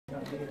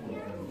بسم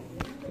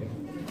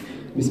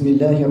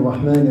الله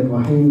الرحمن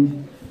الرحيم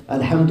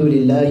الحمد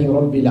لله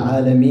رب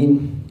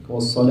العالمين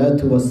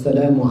والصلاة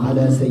والسلام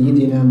على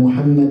سيدنا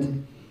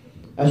محمد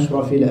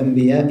أشرف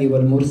الأنبياء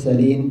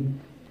والمرسلين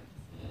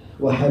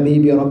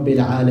وحبيب رب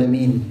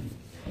العالمين.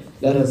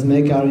 Let us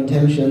make our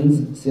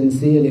intentions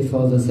sincerely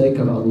for the sake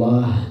of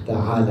Allah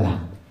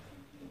Ta'ala.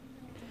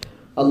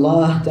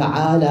 Allah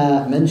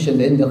Ta'ala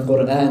mentioned in the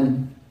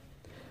Quran,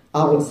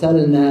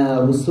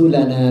 أَرْسَلْنَا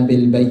رُسُلَنَا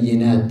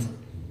بِالْبَيِّنَاتِ.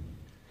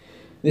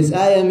 This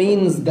ayah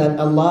means that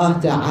Allah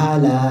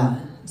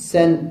Ta'ala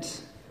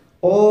sent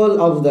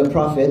all of the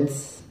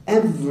prophets,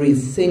 every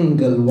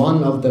single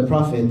one of the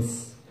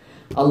prophets,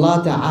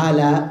 Allah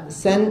Ta'ala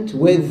sent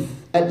with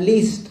at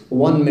least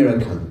one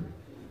miracle.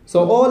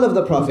 So all of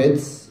the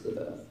prophets,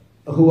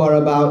 who are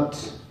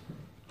about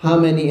how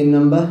many in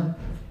number?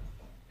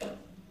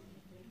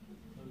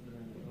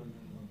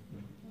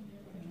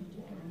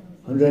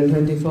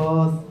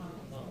 124th?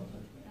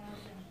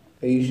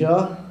 Are you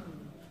sure?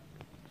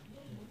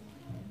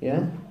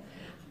 Yeah?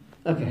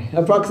 Okay,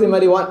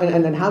 approximately one,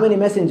 and how many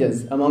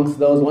messengers amongst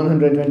those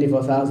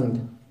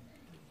 124,000?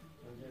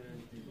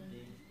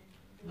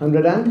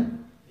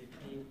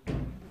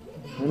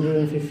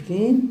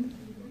 115?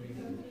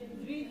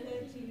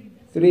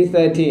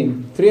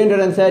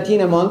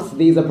 313 amongst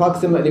these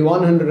approximately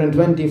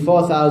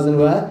 124,000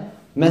 were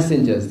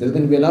messengers. There's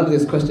going to be a lot of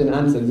this question and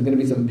answer. There's going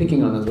to be some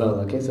picking on as well,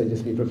 okay? So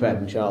just be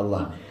prepared,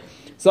 inshallah.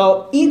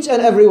 So each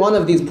and every one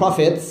of these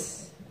prophets,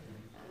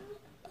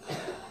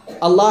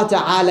 Allah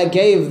Ta'ala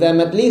gave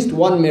them at least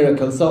one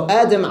miracle. So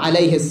Adam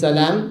alayhi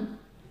salam,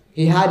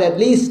 he had at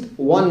least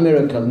one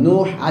miracle.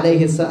 Nuh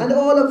alayhi salam, and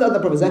all of the other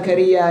prophets,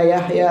 Zakaria,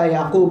 Yahya,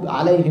 Yaqub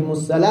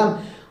alayhimus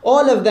salam,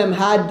 all of them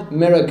had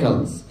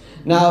miracles.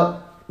 Now,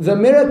 the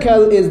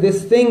miracle is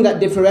this thing that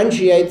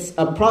differentiates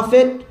a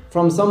prophet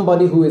from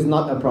somebody who is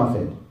not a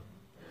prophet.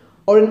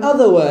 Or in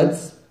other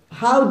words,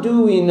 how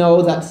do we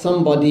know that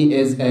somebody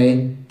is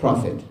a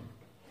prophet?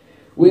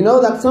 We know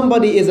that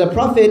somebody is a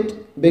prophet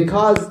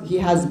because he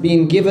has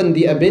been given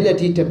the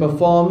ability to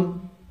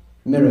perform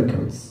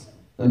miracles.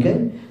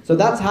 Okay? So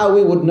that's how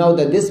we would know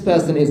that this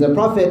person is a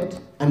prophet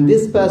and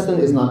this person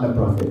is not a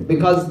prophet.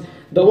 Because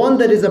the one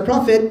that is a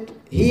prophet,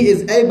 he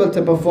is able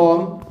to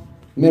perform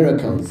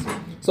miracles.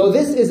 So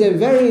this is a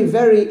very,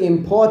 very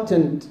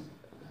important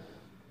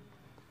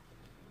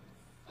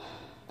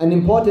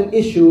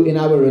issue in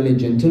our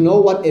religion, to know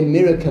what a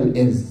miracle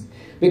is.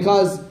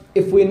 Because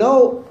if we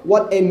know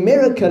what a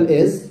miracle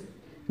is,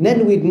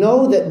 then we'd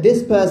know that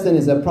this person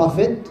is a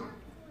prophet,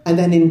 and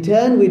then in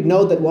turn we'd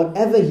know that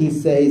whatever he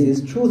says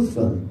is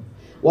truthful.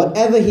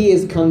 Whatever he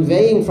is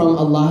conveying from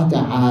Allah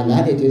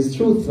Ta'ala, it is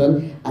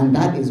truthful, and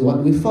that is what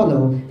we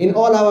follow in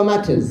all our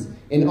matters.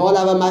 In all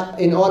our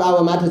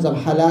matters of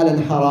halal and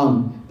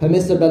haram,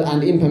 permissible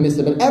and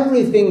impermissible,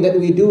 everything that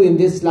we do in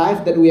this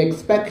life that we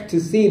expect to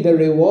see the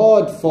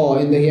reward for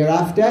in the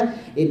hereafter,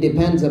 it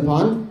depends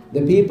upon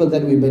the people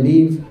that we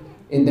believe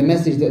in the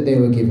message that they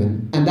were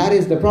given. And that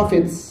is the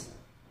prophets.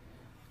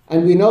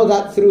 And we know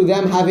that through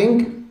them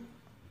having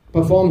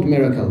performed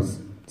miracles.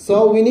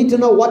 So we need to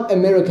know what a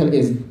miracle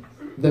is.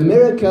 The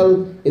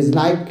miracle is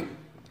like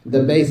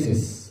the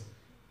basis.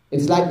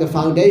 It's like the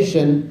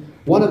foundation,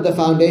 one of the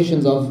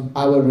foundations of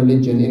our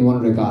religion in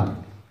one regard.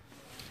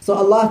 So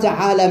Allah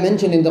Ta'ala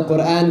mentioned in the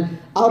Quran,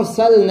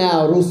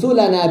 أَرْسَلْنَا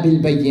رُسُلَنَا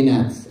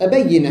بِالْبَيِّنَاتِ. A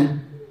bayyinah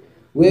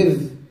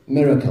with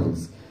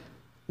miracles.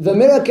 The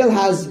miracle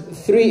has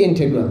three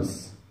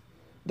integrals.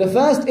 The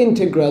first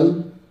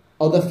integral,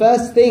 or the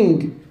first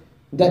thing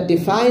that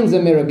defines a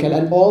miracle,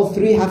 and all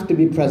three have to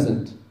be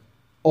present.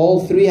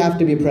 All three have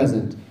to be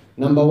present.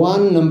 Number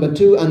one, number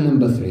two, and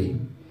number three.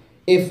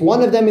 If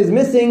one of them is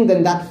missing,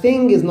 then that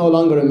thing is no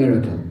longer a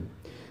miracle.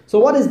 So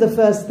what is the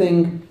first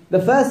thing? The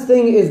first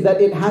thing is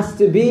that it has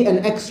to be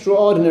an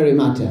extraordinary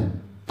matter.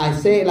 I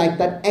say it like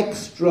that,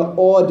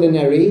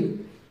 extraordinary,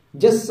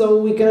 just so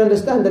we can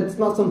understand that it's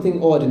not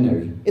something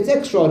ordinary. It's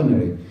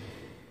extraordinary.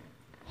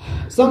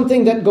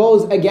 Something that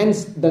goes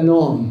against the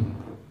norm.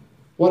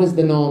 What is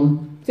the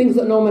norm? Things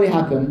that normally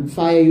happen.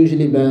 Fire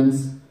usually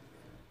burns.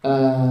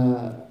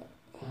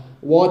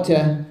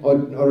 Water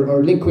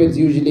or liquids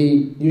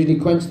usually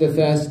quench the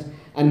thirst.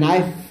 A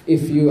knife,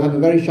 if you have a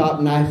very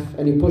sharp knife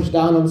and you push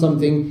down on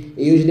something,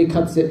 it usually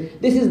cuts it.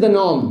 This is the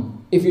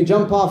norm. If you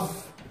jump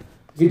off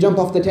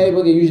the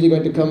table, you're usually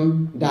going to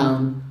come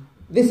down.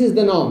 This is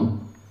the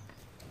norm.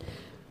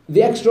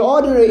 The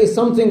extraordinary is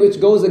something which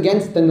goes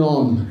against the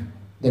norm.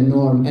 The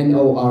norm,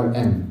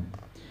 N-O-R-M.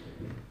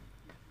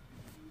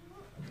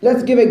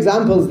 Let's give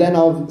examples then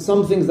of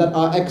some things that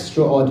are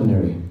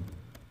extraordinary,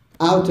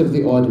 out of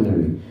the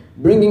ordinary.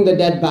 Bringing the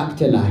dead back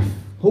to life.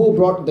 Who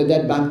brought the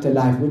dead back to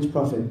life? Which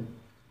prophet?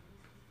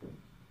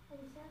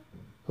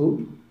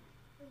 Who?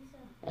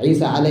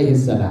 Isa alayhi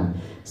salam.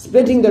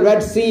 Splitting the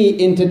Red Sea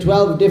into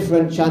 12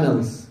 different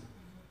channels.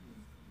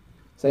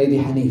 Sayyidi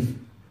Hanif.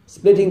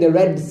 Splitting the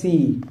Red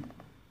Sea.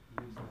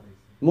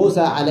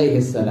 Musa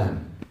alayhi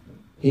salam.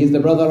 He is the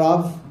brother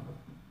of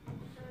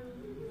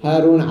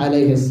Harun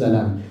alayhi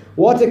salam.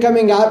 Water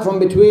coming out from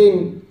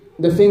between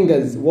the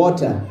fingers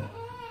water.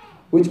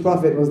 Which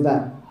prophet was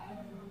that?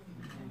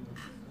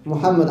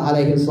 Muhammad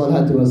alayhi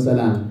salatu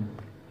wasalam.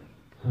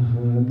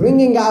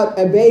 Bringing out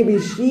a baby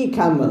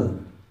she-camel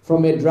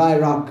from a dry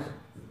rock.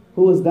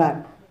 Who was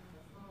that?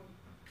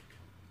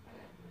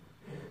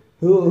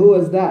 Who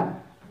was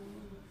that?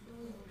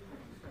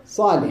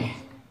 Salih.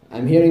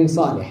 I'm hearing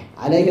Salih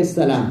alayhi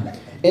salam.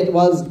 It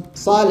was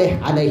Salih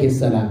alayhi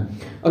salam.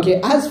 Okay,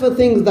 as for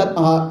things that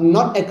are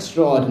not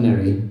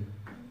extraordinary,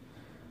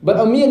 but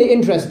are merely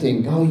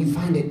interesting, you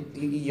find it,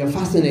 you're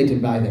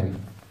fascinated by them.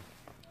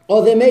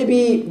 Or they may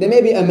be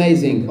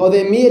amazing, or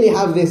they merely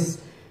have this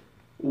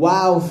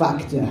wow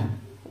factor.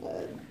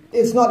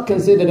 It's not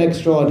considered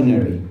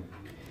extraordinary.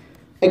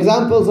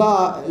 Examples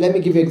are, let me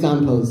give you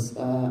examples.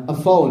 A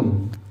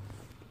phone.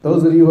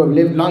 Those of you who have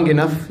lived long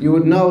enough, you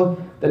would know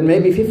that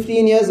maybe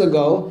 15 years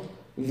ago,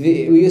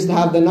 we used to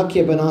have the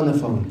Nokia banana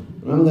phone.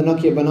 Remember the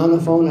Nokia banana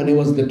phone? And it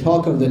was the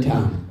talk of the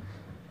town.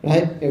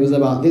 Right? It was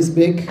about this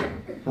big,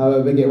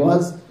 however big it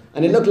was.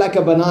 And it looked like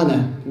a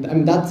banana. I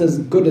mean, that's as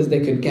good as they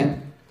could get.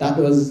 That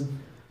was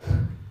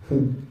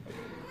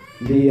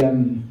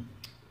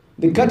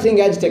the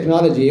cutting edge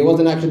technology. It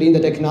wasn't actually in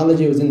the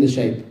technology, it was in the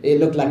shape. It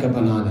looked like a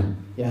banana.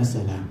 Ya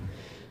salam.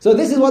 So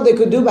this is what they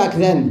could do back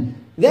then.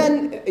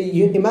 Then,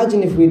 you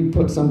imagine if we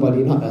put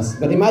somebody, not us,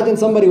 but imagine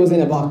somebody was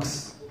in a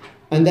box.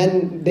 And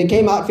then they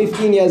came out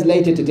 15 years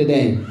later to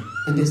today.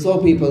 And they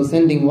saw people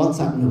sending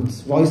WhatsApp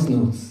notes, voice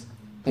notes,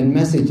 and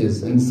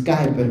messages, and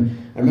Skype. And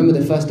I remember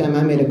the first time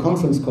I made a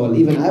conference call,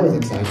 even I was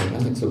excited. I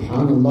was like,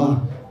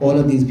 subhanallah, all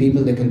of these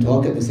people, they can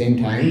talk at the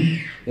same time,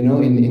 you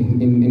know,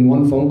 in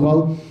one phone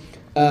call.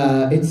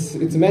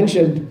 It's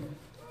mentioned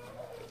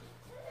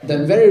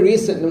that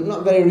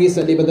not very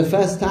recently, but the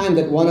first time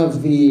that one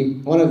of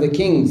the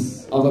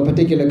kings of a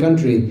particular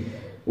country,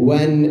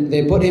 when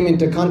they put him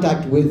into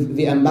contact with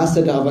the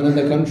ambassador of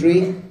another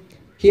country,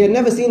 he had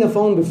never seen a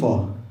phone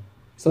before.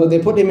 So they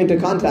put him into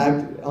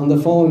contact on the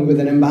phone with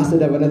an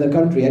ambassador of another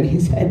country, and he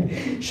said,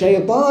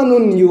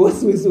 "Shaytanun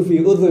yuwaswisu fi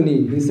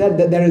udhuni." He said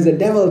that there is a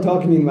devil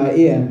talking in my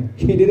ear.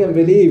 He didn't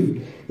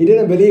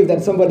believe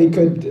that somebody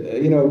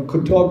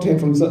could talk to him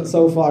from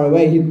so far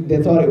away.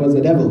 They thought it was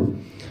a devil.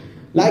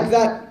 Like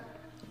that,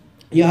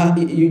 you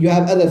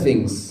have other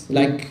things.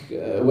 Like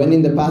when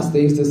in the past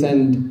they used to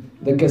send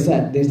the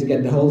cassette, they used to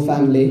get the whole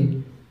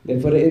family,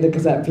 they put it in the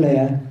cassette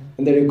player,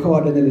 and they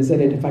record, and then they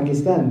send it to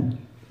Pakistan.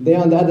 They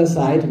on the other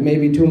side,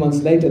 maybe 2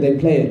 months later, they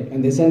play it,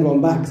 and they send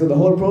one back. So the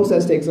whole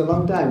process takes a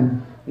long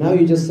time. Now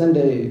you just send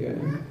a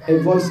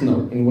voice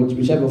note in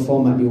whichever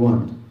format you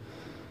want.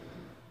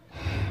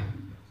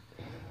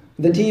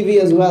 The TV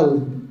as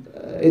well,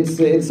 it's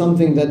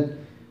something that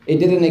it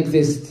didn't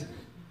exist.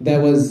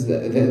 There was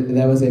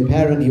a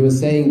parent, he was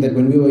saying that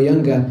when we were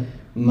younger,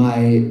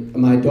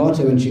 my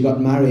daughter, when she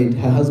got married,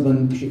 her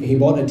husband, he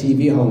bought a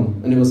TV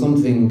home, and it was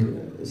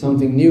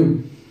something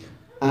new.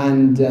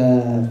 And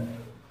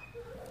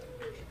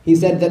he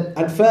said that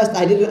at first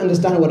I didn't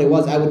understand what it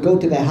was. I would go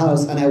to their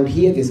house and I would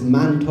hear this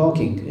man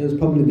talking. It was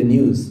probably the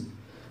news.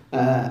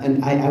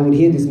 And I would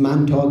hear this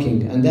man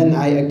talking, and then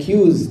I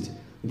accused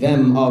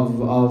them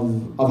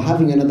of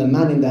having another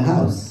man in the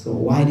house. So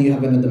why do you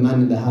have another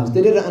man in the house?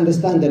 They didn't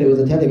understand that it was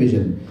a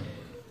television.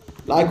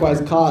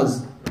 Likewise,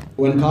 cars.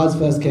 When cars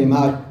first came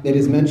out, it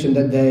is mentioned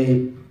that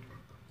they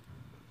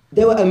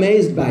were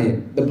amazed by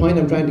it. The point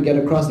I'm trying to get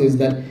across is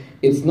that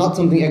it's not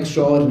something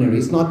extraordinary.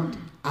 It's not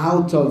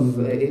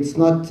it's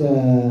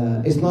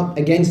not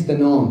against the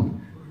norm.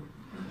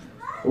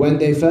 When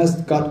they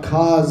first got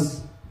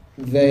cars,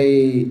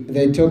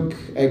 they took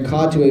a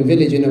car to a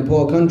village in a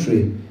poor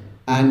country,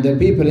 and the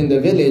people in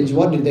the village,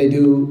 what did they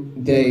do?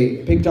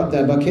 They picked up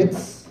their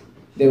buckets,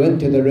 they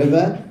went to the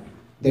river,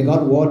 they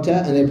got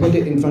water, and they put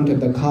it in front of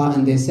the car,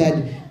 and they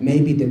said,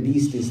 maybe the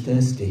beast is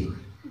thirsty.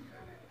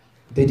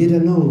 They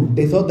didn't know.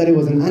 They thought that it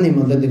was an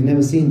animal that they've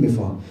never seen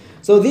before.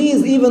 So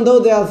these, even though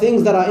they are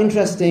things that are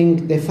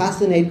interesting, they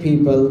fascinate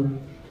people.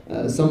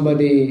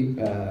 Somebody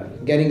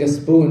getting a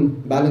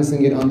spoon,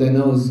 balancing it on their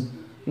nose.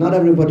 Not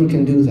everybody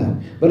can do that.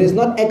 But it's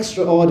not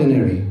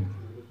extraordinary.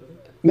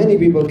 Many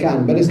people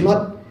can, but it's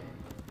not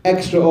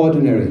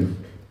extraordinary.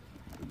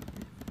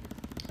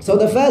 So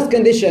the first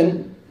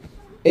condition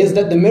is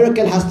that the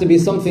miracle has to be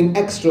something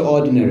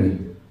extraordinary.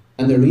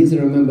 And the reason,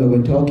 remember,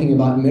 we're talking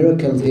about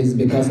miracles is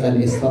because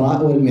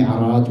Al-Isra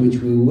wal-Mi'raj,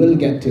 which we will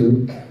get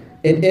to,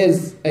 it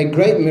is a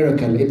great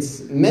miracle.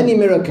 It's many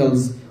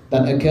miracles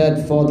that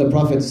occurred for the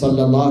Prophet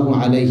sallallahu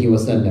alaihi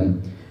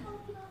wasallam.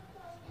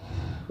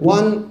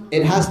 One,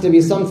 it has to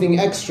be something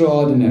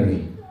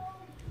extraordinary.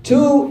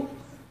 Two,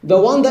 the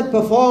one that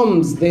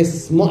performs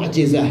this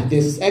mu'jizah,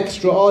 this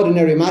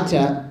extraordinary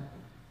matter,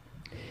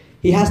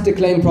 he has to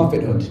claim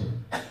prophethood.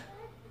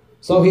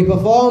 So he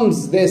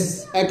performs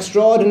this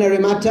extraordinary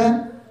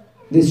matter,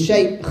 this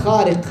shay'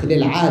 khariq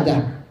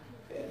lil-'ada,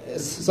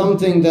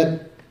 something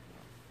that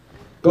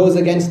goes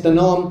against the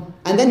norm,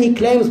 and then he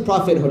claims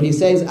prophethood. He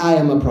says, I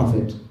am a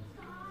prophet.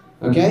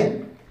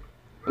 Okay?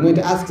 I'm going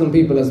to ask some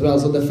people as well.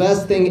 So the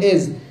first thing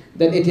is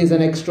that it is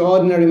an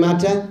extraordinary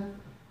matter,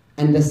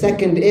 and the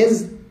second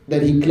is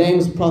that he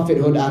claims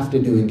prophethood after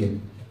doing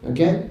it.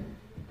 Okay?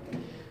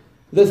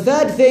 The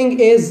third thing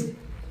is,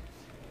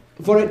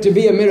 for it to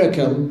be a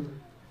miracle,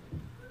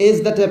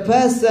 is that the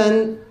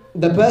person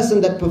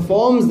that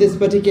performs this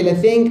particular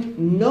thing,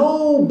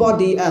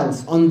 nobody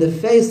else on the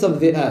face of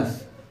the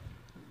earth,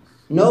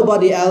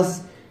 nobody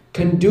else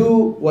can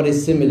do what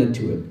is similar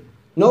to it.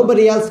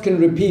 Nobody else can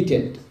repeat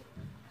it.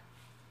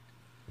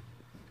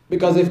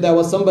 Because if there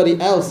was somebody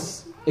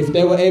else, if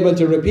they were able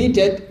to repeat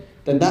it,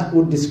 then that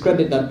would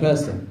discredit that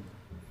person.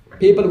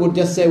 People would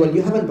just say, well,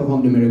 you haven't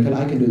performed a miracle,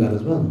 I can do that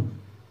as well.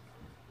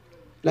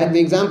 Like the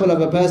example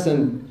of a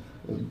person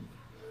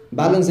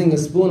balancing a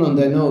spoon on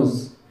their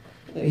nose.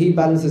 He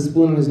balances a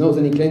spoon on his nose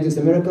and he claims it's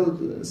a miracle.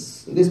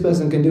 This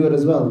person can do it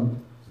as well.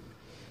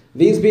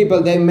 These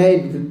people, they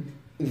made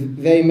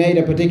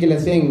a particular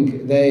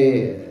thing.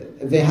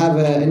 They have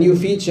a new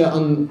feature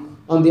on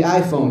the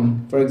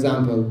iPhone, for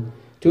example.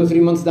 2 or 3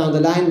 months down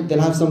the line, they'll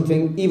have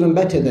something even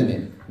better than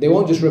it. They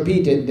won't just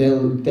repeat it,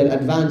 they'll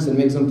advance and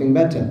make something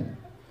better.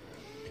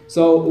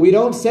 So we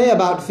don't say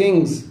about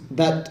things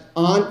that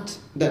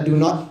do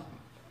not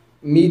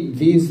meet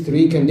these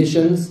 3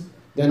 conditions.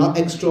 They're not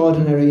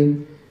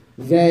extraordinary.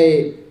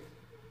 The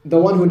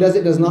one who does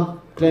it does not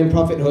claim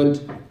prophethood,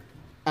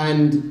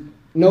 and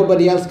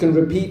nobody else can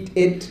repeat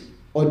it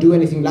or do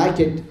anything like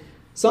it.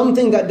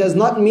 Something that does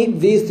not meet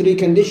these 3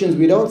 conditions,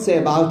 we don't say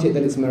about it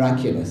that it's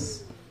miraculous.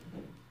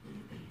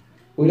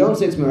 We don't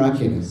say it's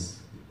miraculous.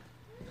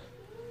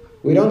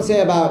 We don't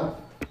say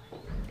about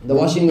the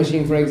washing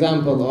machine, for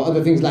example, or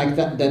other things like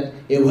that, that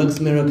it works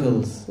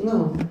miracles.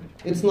 No,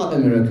 it's not a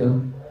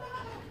miracle.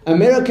 A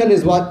miracle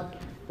is what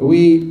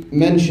we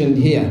mentioned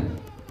here.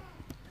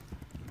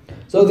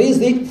 So these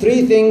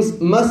 3 things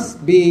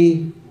must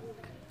be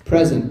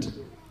present.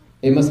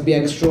 It must be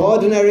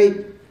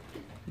extraordinary.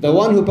 The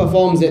one who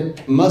performs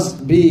it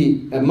must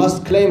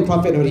claim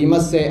prophethood. He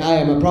must say, I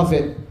am a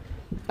prophet.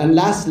 And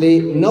lastly,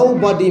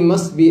 nobody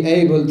must be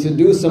able to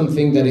do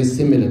something that is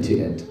similar to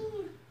it.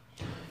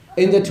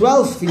 In the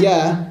 12th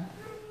year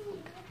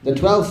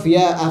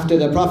after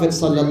the Prophet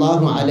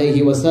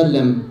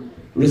ﷺ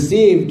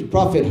received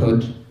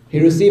prophethood, he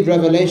received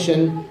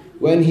revelation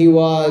when he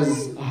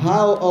was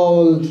how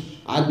old?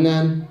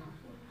 Adnan,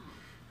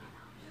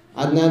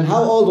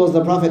 how old was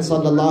the Prophet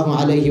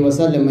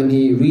ﷺ when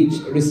he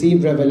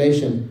received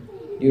revelation?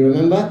 Do you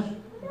remember?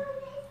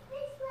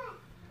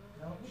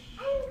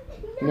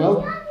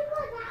 No?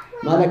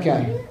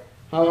 Malachi,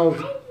 how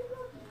old?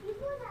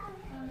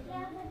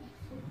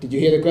 Did you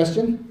hear the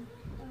question?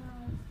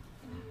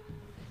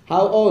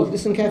 How old?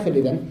 Listen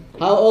carefully then.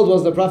 How old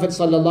was the Prophet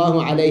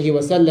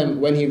ﷺ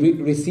when he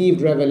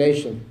received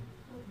revelation?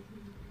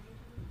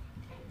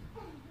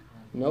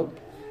 Nope.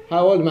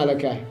 How old,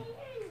 Malachi?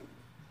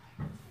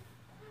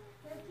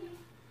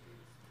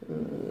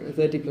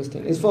 30 plus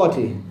 10. It's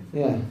 40.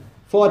 Yeah.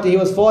 40. He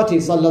was 40,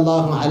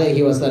 sallallahu alayhi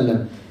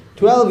wasallam.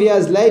 12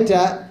 years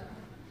later,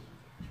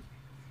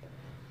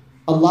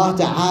 Allah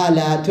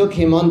Ta'ala took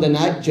him on the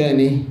night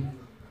journey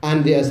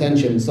and the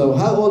ascension. So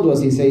how old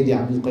was he, Sayyidi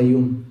Abdul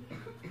Qayyum?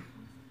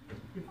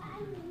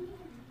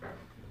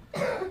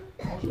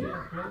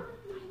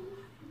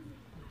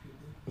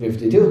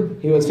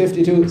 He was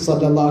 52,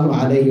 sallallahu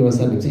alayhi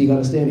wasallam. So you got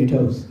to stay on your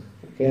toes.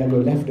 Okay, I go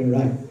left and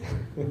right.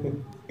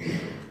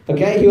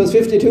 Okay, he was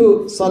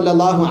 52,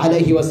 sallallahu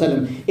alayhi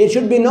wasallam. It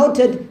should be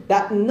noted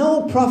that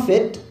no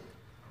prophet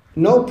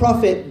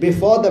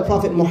before the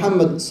Prophet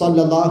Muhammad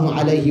sallallahu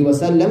alayhi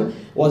wasallam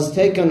was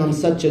taken on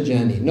such a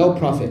journey. No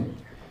prophet.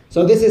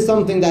 So this is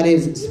something that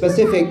is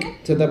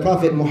specific to the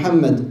Prophet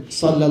Muhammad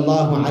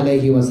sallallahu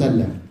alayhi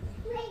wasallam.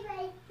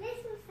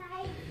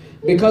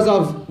 Because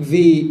of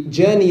the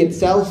journey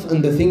itself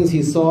and the things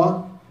he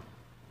saw,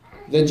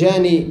 the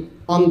journey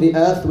on the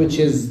earth, which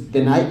is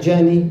the night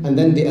journey, and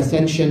then the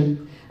ascension,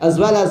 as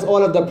well as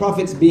all of the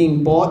prophets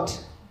being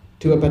brought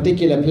to a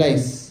particular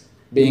place,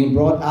 being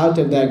brought out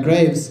of their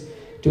graves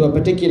to a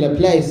particular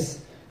place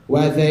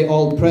where they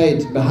all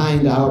prayed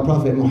behind our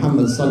Prophet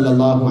Muhammad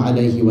sallallahu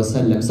alayhi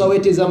wasallam. So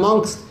it is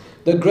amongst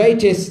the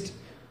greatest,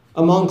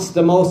 amongst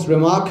the most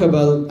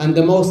remarkable and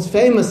the most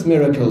famous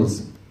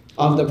miracles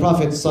of the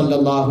Prophet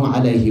sallallahu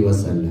alayhi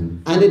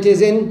wasallam. And it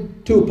is in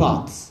 2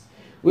 parts.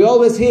 We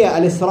always hear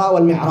Al-Isra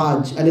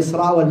wal-Miraj,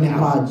 Al-Isra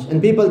wal-Miraj,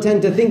 and people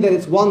tend to think that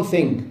it's one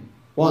thing,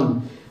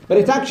 but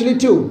it's actually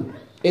 2.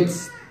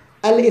 It's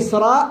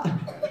Al-Isra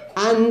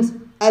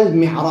and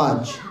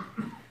Al-Mi'raj.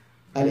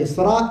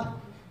 Al-Isra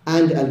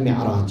and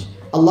Al-Mi'raj.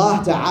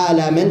 Allah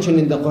Ta'ala mentioned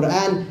in the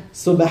Quran,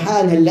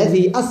 سبحان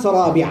الذي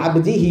أسرى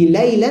بعبده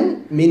ليلا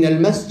من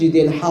المسجد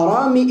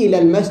الحرام إلى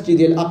المسجد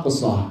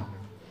الأقصى.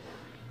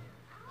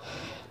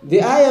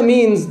 The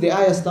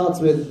ayah starts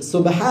with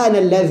Subhan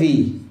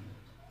alladhi.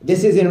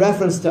 This is in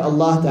reference to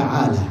Allah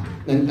Ta'ala.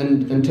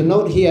 And to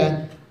note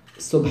here,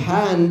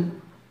 Subhan,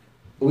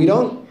 we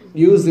don't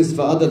use this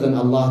for other than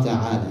Allah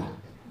Ta'ala.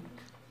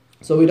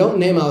 So we don't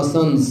name our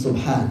sons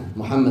Subhan,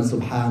 Muhammad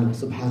Subhan,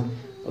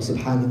 or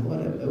Subhan,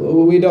 whatever.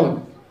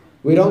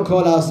 We don't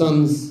call our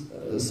sons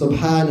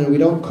Subhan, and we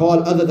don't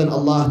call other than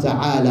Allah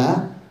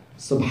Ta'ala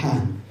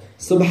Subhan.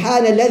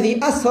 Subhana alladhi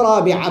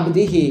asra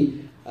bi'abdihi.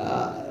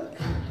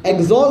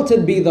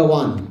 Exalted be the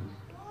one.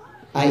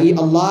 I.e.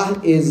 Allah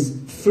is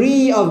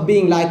free of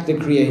being like the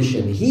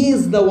creation. He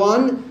is the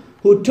one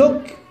who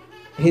took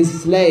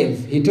his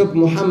slave. He took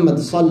Muhammad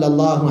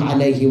sallallahu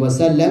alayhi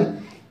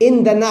wasallam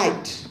in the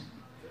night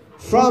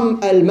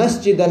from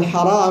al-Masjid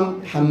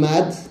al-Haram.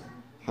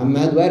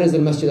 Hamad, where is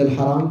al-Masjid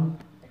al-Haram?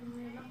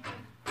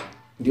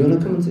 Do you want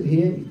to come and sit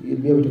here? You'll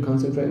be able to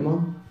concentrate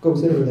more. Go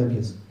sit over there,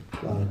 please.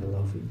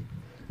 Barakallahu feek.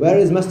 Where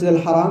is Masjid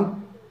al-Haram?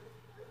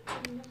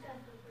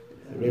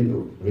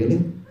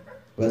 Really?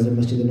 Where's the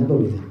Masjid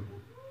al-Nabawi then?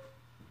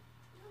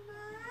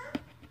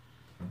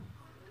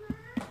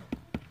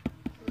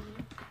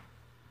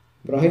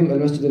 Ibrahim,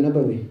 al-Masjid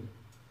al-Nabawi.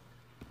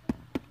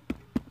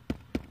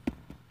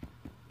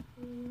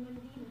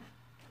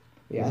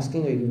 Are you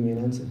asking or are you giving me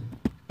an answer?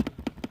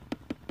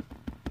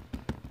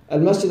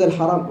 Al-Masjid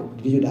al-Haram,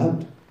 did you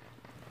doubt?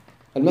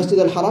 Al-Masjid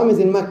al-Haram is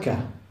in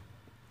Mecca.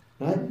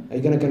 Right? Are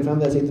you going to confirm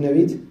that, Sayyidina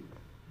Naveed?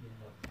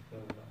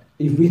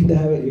 You've been there,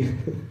 haven't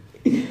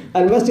you?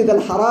 Al-Masjid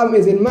al-Haram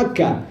is in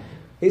Mecca.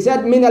 He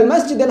said, Min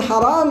al-Masjid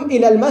al-Haram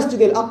ila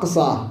al-Masjid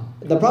al-Aqsa.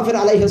 The Prophet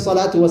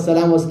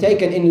ﷺ was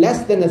taken in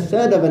less than a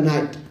third of a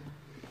night.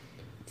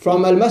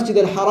 From al-Masjid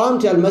al-Haram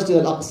to al-Masjid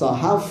al-Aqsa.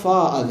 How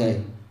far are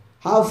they?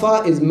 How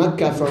far is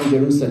Mecca from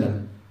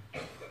Jerusalem?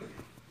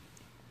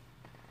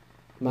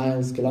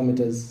 Miles,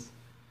 kilometers?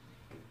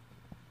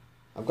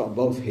 I've got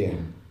both here.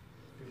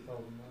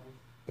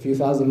 A few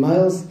thousand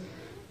miles.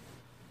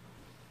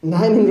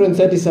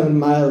 937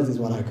 miles is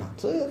what I got.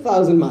 So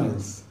 1,000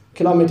 miles.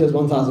 Kilometers,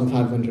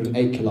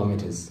 1,508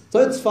 kilometers.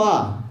 So it's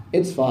far.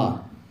 It's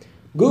far.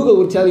 Google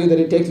would tell you that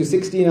it takes you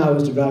 16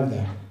 hours to drive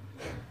there.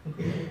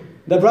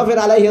 The Prophet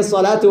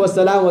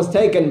ﷺ was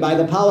taken by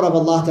the power of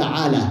Allah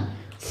Ta'ala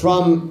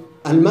from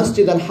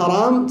Al-Masjid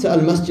Al-Haram to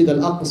Al-Masjid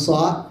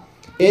Al-Aqsa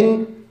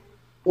in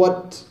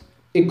what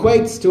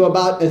equates to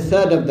about a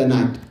third of the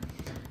night.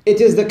 It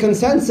is the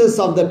consensus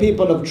of the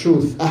people of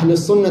truth, Ahlul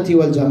Sunnati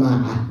wal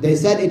Jama'ah. They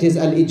said it is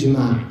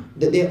Al-Ijma',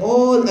 that they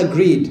all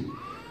agreed.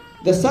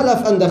 The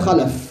Salaf and the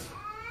Khalaf,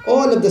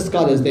 all of the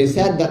scholars, they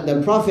said that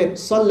the Prophet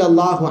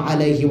sallallahu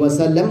alaihi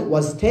wasallam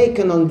was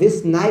taken on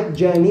this night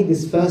journey,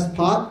 this first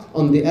part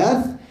on the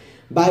earth,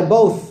 by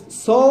both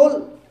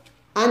soul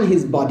and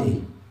his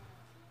body.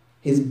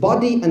 His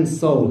body and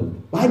soul.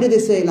 Why do they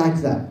say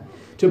like that?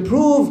 To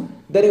prove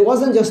that it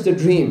wasn't just a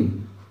dream.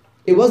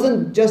 It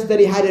wasn't just that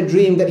he had a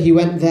dream that he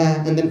went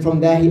there and then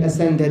from there he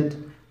ascended.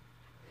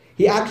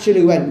 He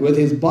actually went with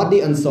his body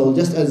and soul,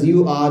 just as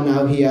you are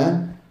now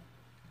here,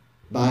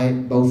 by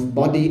both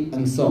body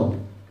and soul.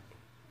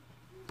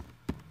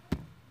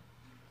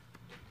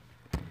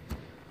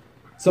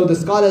 So the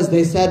scholars,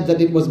 they said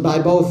that it was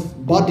by both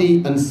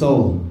body and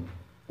soul,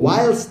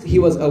 whilst he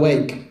was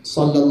awake,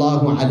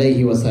 sallallahu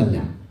alayhi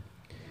wasallam.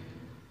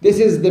 This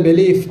is the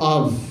belief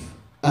of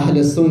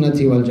Ahlul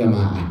Sunnati wal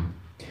Jama'ah.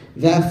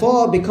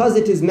 Therefore, because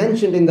it is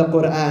mentioned in the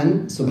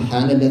Quran,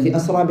 Subhanalladhi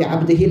asra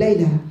bi'abdihi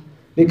layla,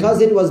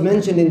 because it was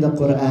mentioned in the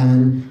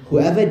Quran,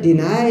 whoever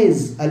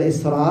denies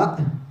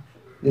al-Isra,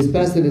 this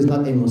person is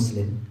not a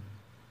Muslim.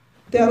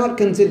 They are not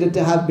considered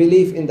to have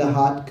belief in the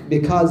heart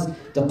because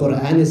the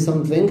Quran is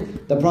something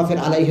the Prophet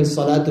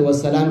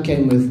ﷺ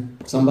came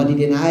with. Somebody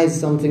denies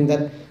something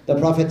that the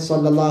Prophet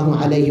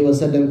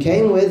ﷺ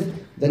came with,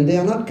 then they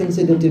are not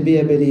considered to be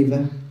a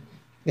believer.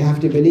 They have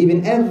to believe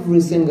in every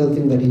single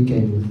thing that he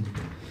came with.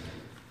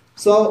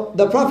 So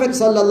the Prophet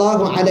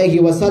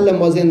ﷺ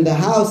was in the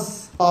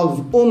house of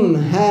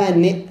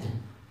Hani,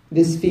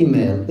 this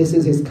female. This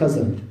is his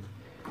cousin,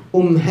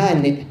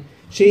 Hani.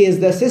 She is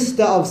the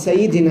sister of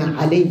Sayyidina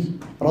Ali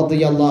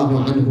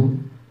radiyallahu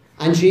anhu,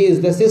 and she is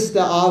the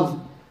sister of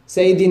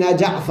Sayyidina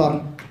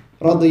Ja'far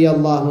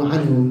radiyallahu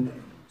anhu.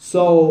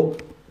 So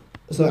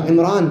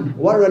Imran,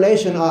 what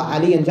relation are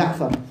Ali and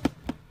Ja'far?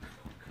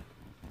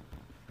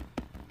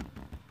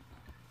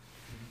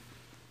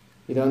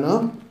 You don't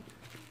know?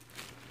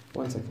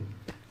 One second.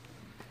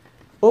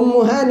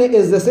 Hani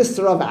is the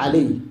sister of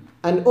Ali,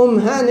 and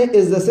Hani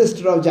is the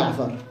sister of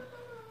Ja'far.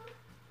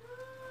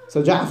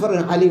 So Ja'far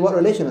and Ali, what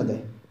relation are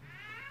they?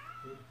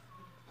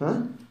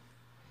 Huh?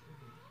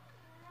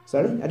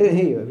 Sorry? I didn't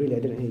hear you. Really, I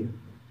didn't hear you.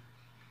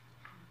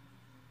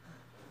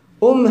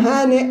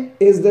 Hani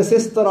is the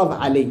sister of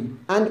Ali,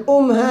 and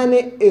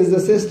Hani is the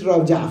sister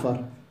of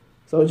Ja'far.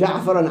 So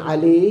Ja'far and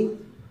Ali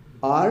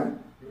are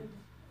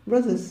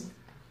brothers.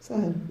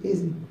 Sahel,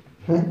 easy.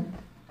 Right?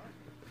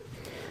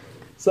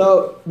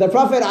 So the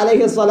Prophet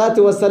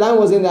ﷺ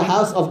was in the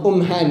house of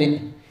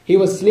Hani. He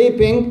was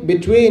sleeping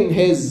between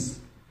his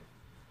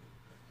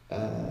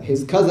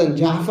cousin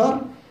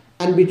Ja'far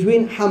and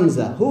between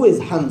Hamza. Who is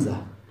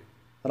Hamza?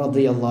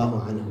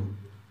 Radiyallahu anhu.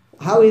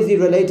 How is he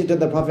related to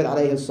the Prophet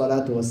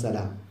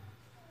ﷺ?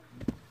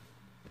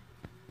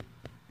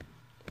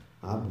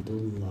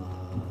 Abdullah.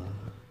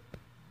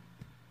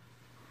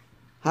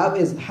 How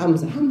is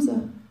Hamza?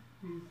 Hamza.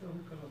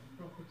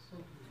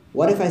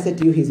 What if I said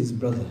to you he's his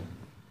brother?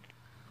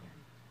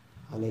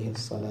 Alayhi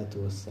salatu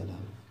wassalam.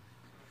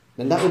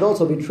 Then that would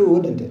also be true,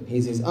 wouldn't it?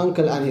 He's his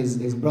uncle and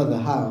his brother.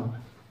 How?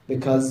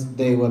 because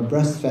they were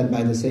breastfed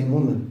by the same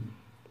woman.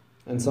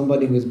 And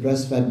somebody who is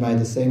breastfed by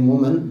the same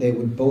woman, they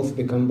would both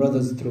become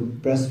brothers through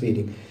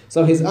breastfeeding.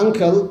 So his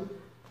uncle,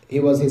 he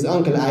was his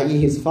uncle, i.e.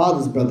 his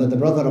father's brother, the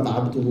brother of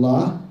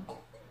Abdullah,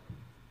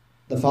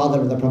 the father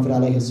of the Prophet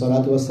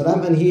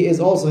ﷺ, and he is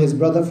also his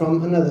brother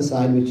from another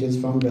side, which is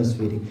from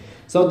breastfeeding.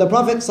 So the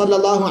Prophet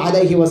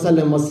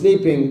ﷺ was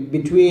sleeping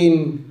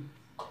between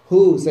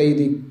who,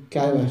 Sayyidi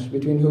Kaiwash?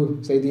 Between who?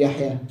 Sayyidi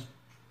Yahya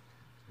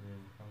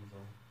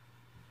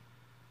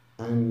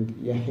and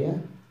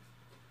Yahya?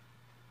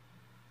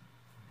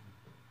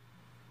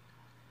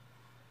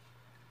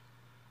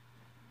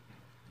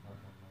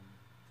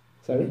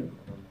 Sorry?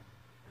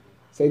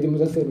 Sayyidi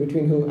Muzaffir,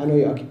 between whom? I know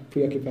you're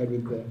preoccupied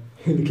with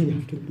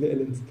looking after the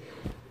little ones.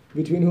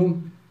 Between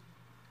whom?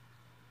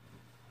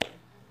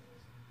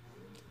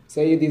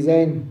 Sayyidi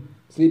Zain,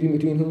 sleeping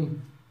between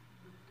whom?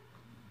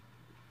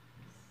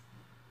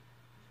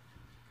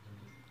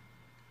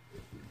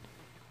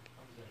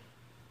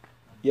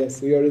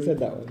 Yes, we already said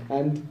that one.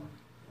 And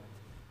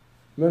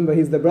remember,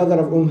 he's the brother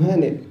of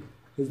Hani.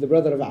 He's the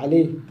brother of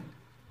Ali.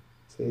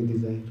 Sayyidi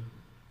Zain.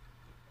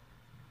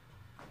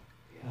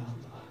 Ya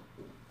Allah.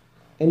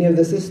 Any of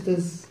the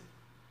sisters?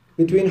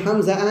 Between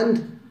Hamza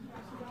and?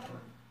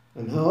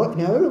 And now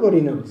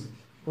everybody knows.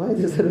 Why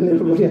is it suddenly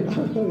everybody?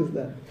 How is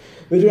that?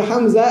 Between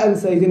Hamza and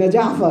Sayyidina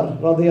Ja'far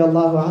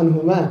radiyallahu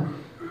anhuma.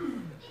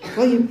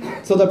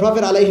 So the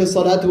Prophet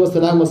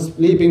ﷺ was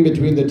sleeping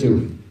between the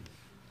two.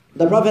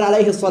 The Prophet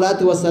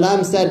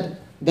ﷺ said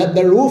that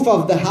the roof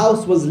of the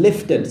house was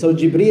lifted. So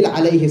Jibreel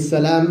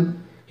ﷺ,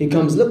 he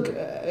comes, look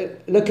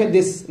at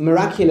this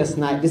miraculous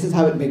night. This is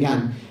how it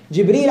began.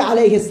 Jibreel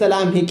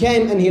ﷺ, he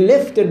came and he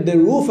lifted the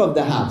roof of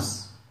the house.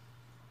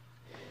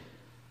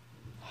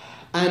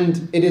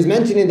 And it is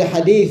mentioned in the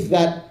hadith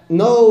that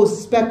no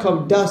speck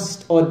of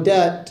dust or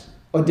dirt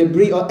or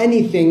debris or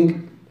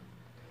anything,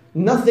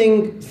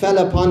 nothing fell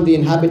upon the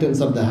inhabitants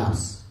of the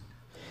house.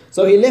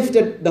 So he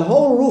lifted the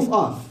whole roof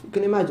off. You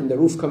can imagine the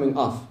roof coming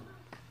off.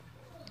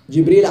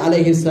 Jibreel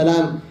alayhi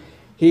salam,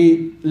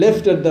 he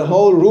lifted the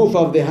whole roof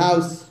of the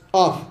house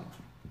off.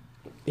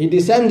 He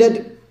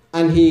descended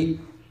and he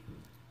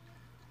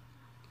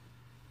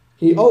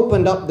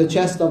opened up the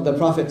chest of the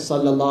Prophet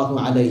sallallahu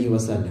alayhi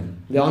wasallam,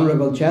 the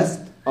honorable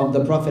chest of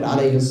the Prophet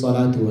alayhi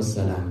salatu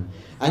wasallam.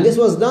 And this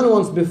was done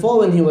once before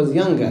when he was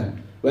younger,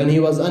 when he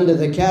was under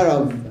the care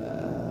of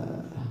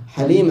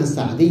Halima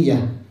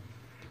Sa'diyah.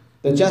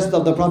 The chest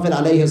of the Prophet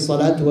alayhi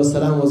salatu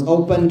wasallam was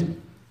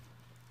opened,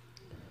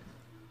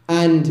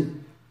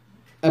 and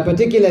a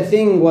particular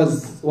thing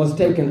was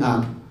taken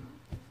out.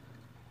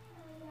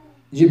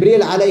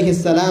 Jibreel alayhi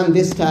salam,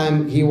 this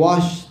time he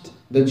washed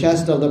the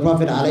chest of the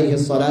Prophet alayhi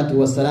salatu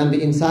wasalam,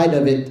 the inside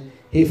of it,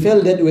 he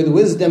filled it with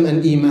wisdom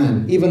and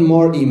iman, even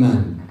more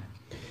iman,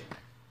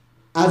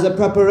 as a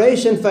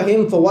preparation for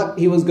him for what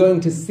he was going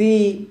to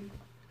see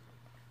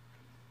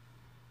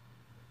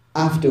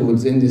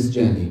afterwards in this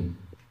journey.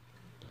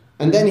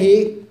 And then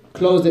he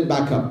closed it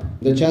back up,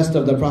 the chest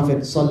of the Prophet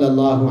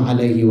sallallahu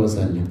alayhi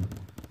wasallam.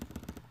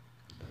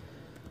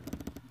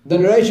 The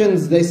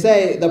narrations, they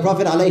say, the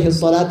Prophet alayhi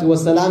salatu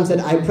wasalam said,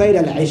 I prayed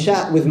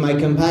al-Isha with my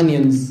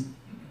companions.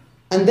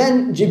 And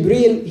then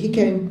Jibreel, he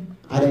came,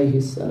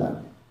 alayhi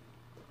salam.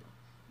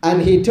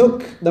 And he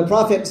took the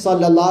Prophet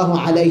sallallahu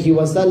alayhi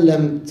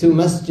wasallam to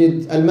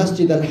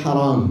al-Masjid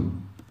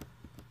al-Haram.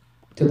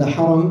 To the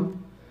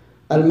Haram,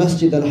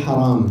 al-Masjid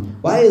al-Haram.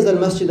 Why is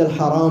al-Masjid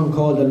al-Haram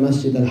called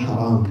al-Masjid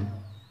al-Haram?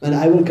 And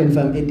I will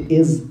confirm, it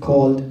is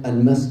called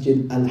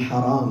al-Masjid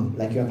al-Haram.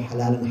 Like you have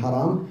halal and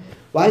haram.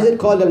 Why is it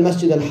called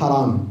al-Masjid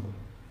al-Haram?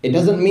 It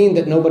doesn't mean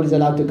that nobody's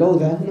allowed to go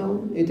there.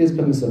 No, it is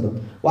permissible.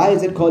 Why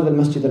is it called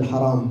al-Masjid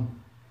al-Haram?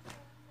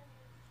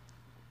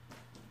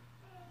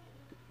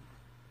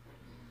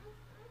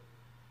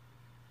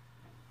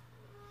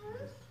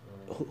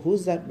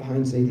 Who's that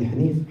behind Sayyidi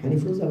Hanif?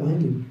 Hanif, who's that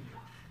behind you?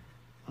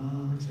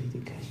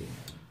 Sayyidi Kashif.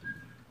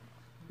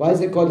 Why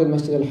is it called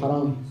al-Masjid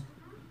al-Haram?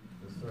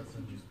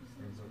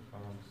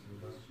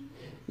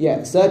 Yeah,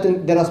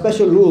 there are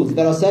special rules.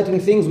 There are certain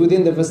things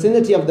within the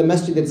vicinity of the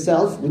masjid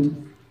itself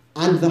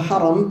and the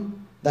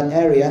haram, that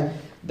area,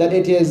 that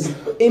it is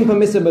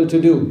impermissible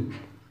to do.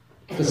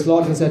 To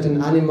slaughter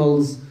certain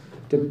animals,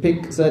 to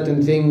pick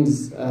certain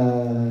things,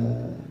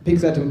 pick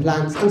certain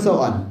plants, and so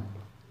on.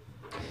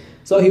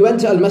 So he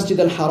went to al-Masjid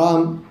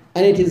al-Haram,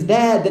 and it is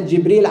there that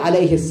Jibreel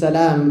alayhi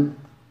salam,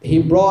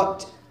 he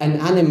brought an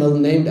animal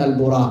named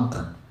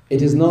al-Buraq.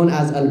 It is known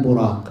as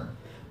al-Buraq.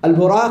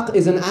 Al-Buraq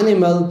is an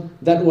animal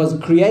that was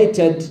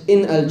created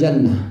in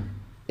Al-Jannah.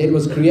 It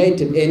was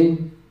created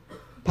in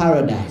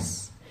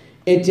paradise.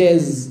 It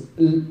is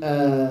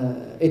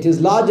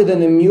larger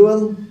than a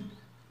mule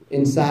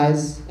in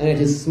size, and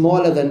it is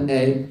smaller than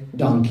a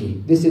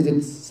donkey. This is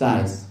its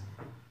size.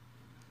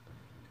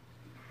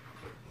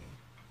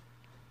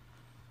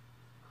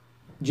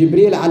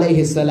 Jibreel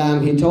alayhi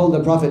salam, he told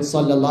the Prophet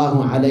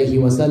sallallahu alayhi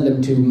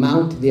wasallam to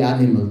mount the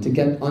animal, to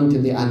get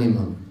onto the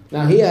animal.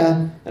 Now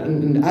here,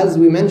 and as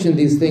we mention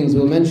these things,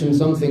 we'll mention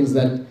some things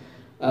that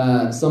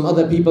some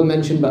other people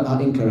mention but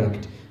are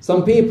incorrect.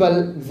 Some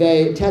people,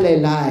 they tell a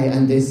lie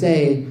and they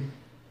say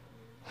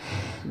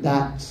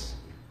that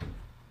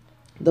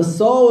the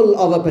soul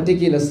of a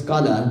particular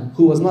scholar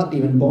who was not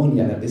even born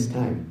yet at this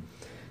time,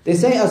 they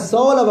say a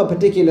soul of a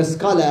particular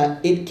scholar,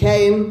 it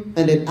came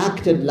and it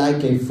acted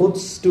like a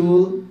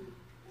footstool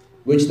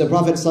which the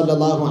Prophet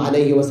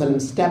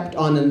ﷺ stepped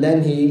on, and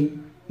then he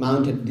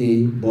mounted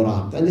the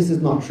buraq. And this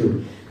is not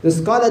true. The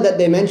scholar that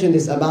they mention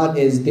this about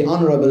is the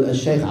Honorable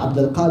Shaykh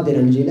Abdul Qadir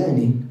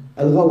al-Jilani,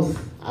 Al-Ghawth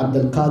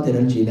Abdul Qadir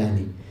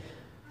al-Jilani.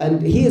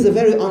 And he is a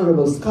very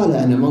honorable scholar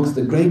and amongst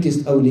the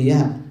greatest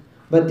awliya.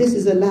 But this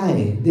is a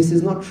lie. This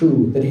is not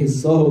true, that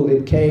his soul,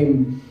 it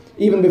came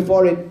even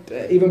before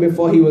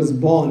he was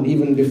born,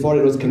 even before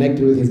it was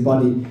connected with his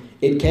body.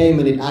 It came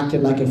and it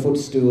acted like a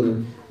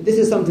footstool. This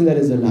is something that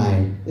is a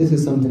lie. This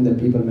is something that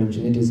people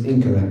mention. It is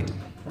incorrect.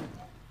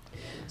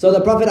 So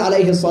the Prophet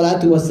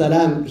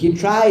ﷺ, he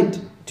tried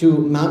to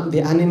mount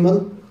the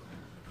animal,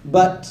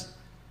 but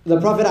the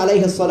Prophet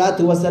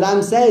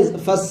ﷺ says,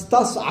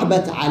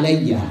 فَاسْتَصْعَبَتْ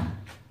عَلَيَّ.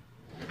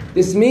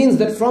 This means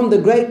that from the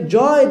great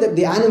joy that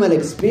the animal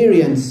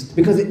experienced,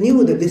 because it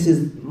knew that this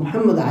is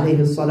Muhammad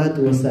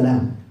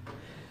ﷺ,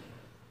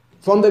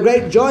 from the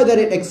great joy that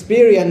it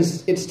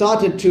experienced, it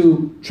started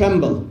to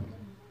tremble.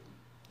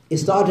 It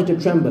started to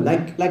tremble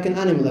like an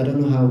animal. I don't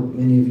know how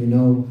many of you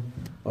know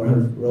or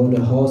have rode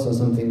a horse or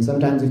something.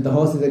 Sometimes if the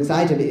horse is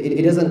excited,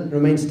 it doesn't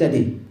remain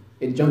steady.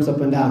 It jumps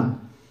up and down.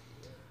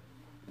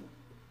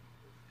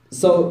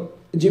 So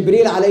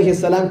Jibreel alayhi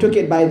salam took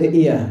it by the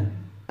ear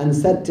and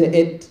said to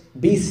it,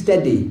 "Be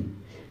steady,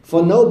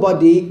 for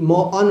nobody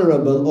more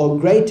honorable or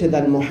greater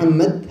than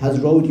Muhammad has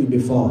rode you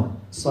before."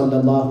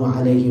 Sallallahu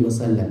alayhi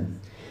wasallam.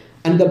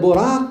 And the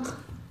buraq,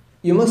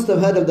 you must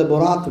have heard of the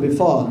buraq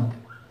before.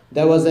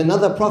 There was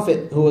another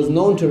prophet who was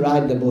known to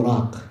ride the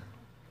buraq.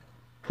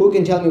 Who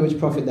can tell me which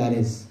prophet that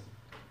is?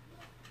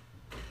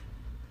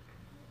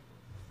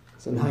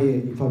 So now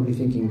you're probably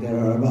thinking there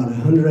are about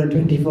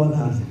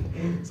 124,000.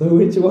 So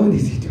which one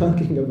is he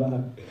talking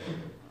about?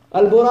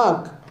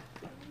 Al-Buraq.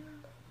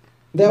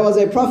 There was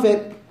a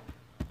prophet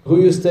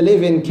who used to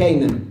live in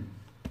Canaan.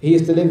 He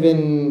used to live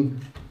in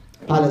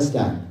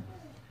Palestine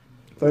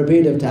for a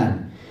period of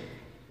time.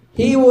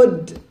 He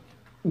would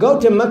go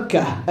to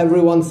Mecca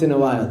every once in a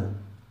while.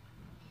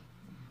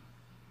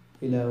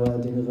 He would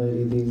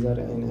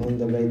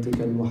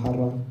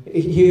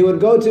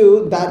go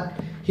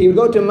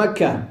to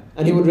Mecca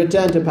and he would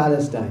return to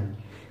Palestine.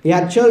 He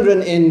had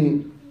children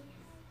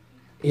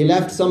he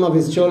left some of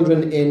his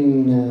children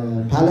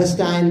in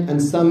Palestine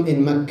and some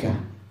in Mecca.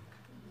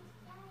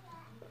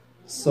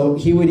 So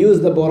he would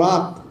use the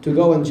buraq to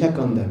go and check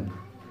on them.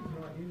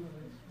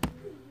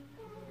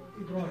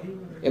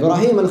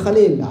 Ibrahim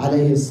al-Khalil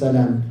alayhi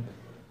salam.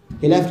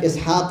 He left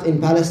Ishaq in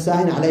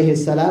Palestine alayhi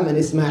salam, and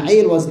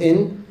Ismail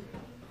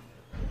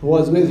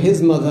was with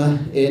his mother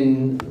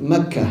in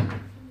Mecca.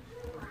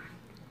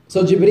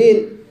 So the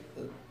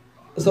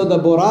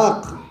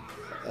buraq,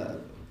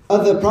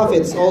 other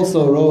prophets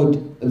also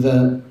rode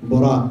the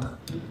buraq.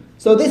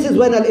 So this is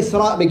when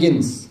al-Isra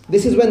begins.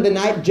 This is when the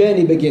night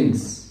journey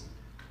begins.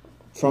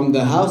 From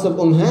the house of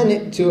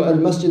Hani to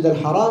al-Masjid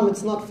al-Haram,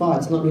 it's not far,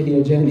 it's not really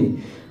a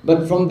journey.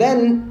 But from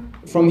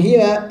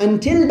here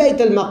until Bayt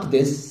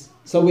al-Maqdis,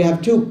 so we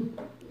have two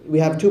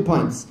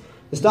points.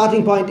 The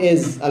starting point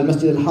is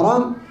al-Masjid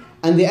al-Haram,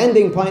 and the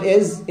ending point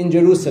is in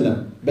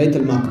Jerusalem, Bayt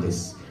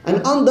al-Maqdis.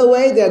 And on the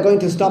way, they are going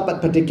to stop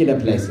at particular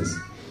places.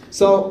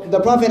 So the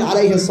Prophet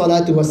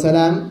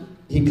ﷺ,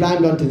 he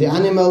climbed onto the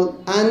animal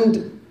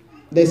and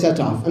they set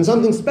off. And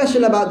something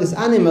special about this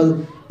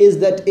animal is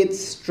that its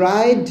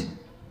stride,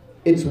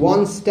 its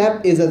one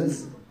step is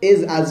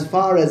as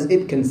far as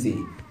it can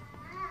see.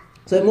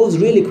 So it moves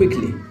really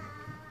quickly.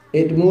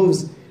 It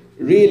moves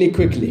really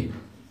quickly.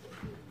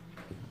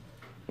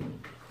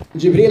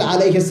 Jibreel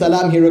alayhi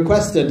salam, he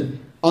requested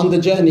on the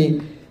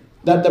journey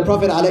that the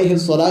Prophet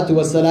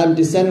ﷺ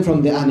descend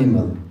from the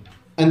animal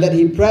and that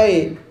he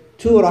pray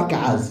 2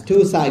 rak'ahs,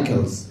 2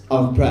 cycles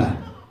of prayer.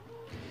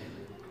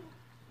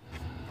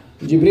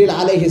 Jibreel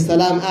alayhi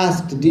salam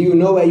asked, "Do you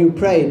know where you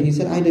prayed?" He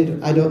said,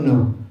 I don't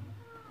know.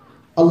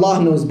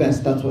 Allah knows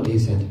best, that's what he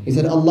said. He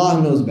said,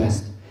 Allah knows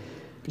best.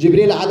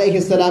 Jibreel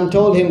alayhi salam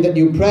told him that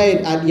you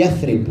prayed at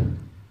Yathrib.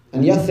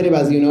 And Yathrib,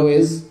 as you know,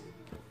 is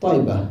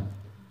Taibah.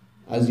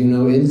 As you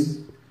know, is...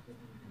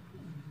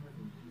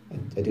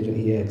 I didn't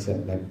hear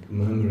except like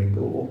murmuring.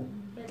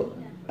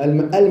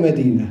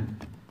 Al-Madinah.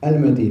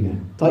 Al-Madinah.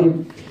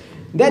 Taib.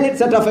 Then it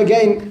set off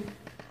again.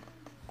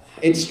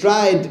 Its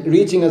stride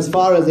reaching as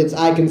far as its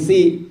eye can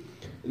see.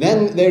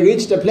 Then they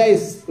reached a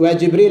place where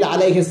Jibreel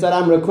alayhi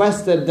salam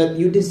requested that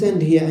you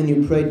descend here and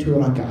you pray 2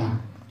 rak'ah.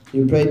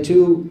 You pray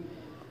 2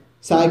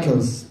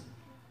 cycles.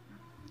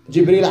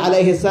 Jibreel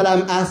alayhi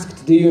salam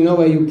asked, "Do you know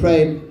where you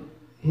prayed?"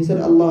 He said,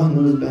 Allah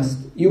knows best.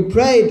 You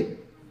prayed.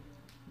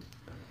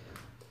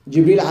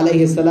 Jibreel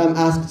alayhi salam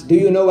asked, "Do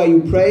you know where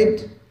you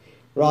prayed?"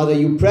 Rather,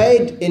 you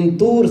prayed in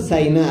Tur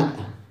Sayna.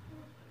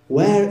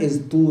 Where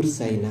is Tur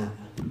Sayna?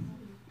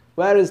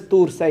 Where is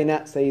Tur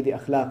Sayna, Sayyidi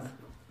Akhlaq?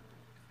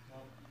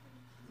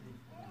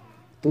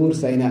 Tur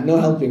Sayna. No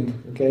helping,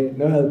 okay?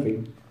 No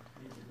helping.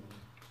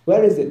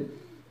 Where is it?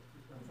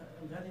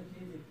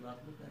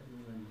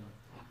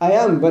 I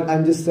am, but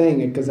I'm just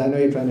saying it because I know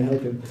you're trying to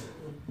help him.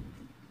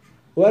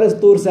 Where is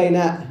Tur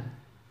Sayna?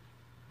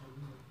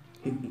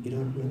 You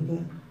don't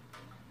remember?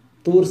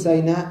 Tur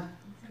Sayna?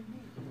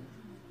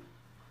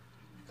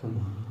 Come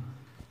on.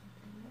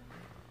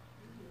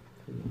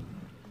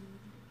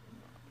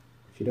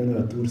 If you don't know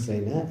what Tur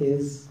Sayna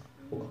is,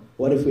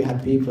 what if we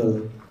had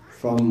people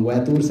from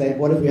where Tur Sayna,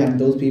 what if we had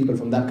those people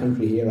from that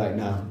country here right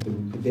now?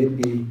 They'd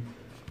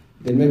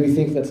maybe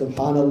think that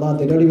subhanAllah,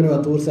 they don't even know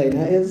what Tur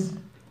Sayna is.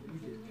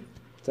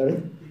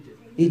 Sorry?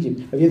 Egypt.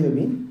 Have you ever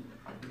been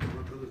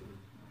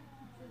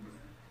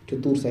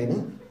to Tur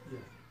Sayna?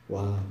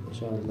 Wow,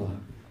 mashallah.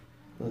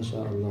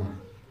 MashaAllah.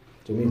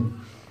 Jameel.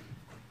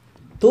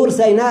 Tur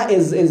Sayna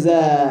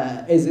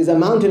is a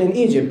mountain in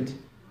Egypt.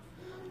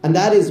 And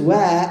that is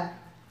where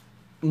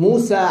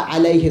Musa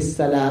alayhi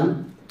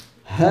salam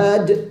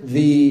heard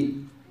the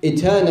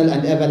eternal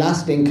and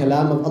everlasting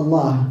kalam of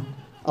Allah.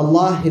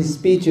 Allah, His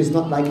speech is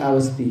not like our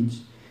speech.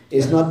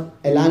 It's not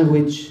a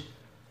language.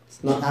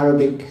 It's not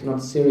Arabic,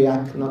 not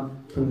Syriac, not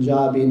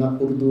Punjabi,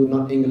 not Urdu,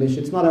 not English.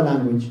 It's not a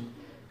language.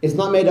 It's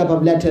not made up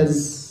of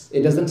letters.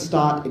 It doesn't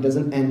start, it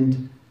doesn't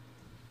end.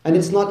 And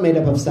it's not made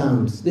up of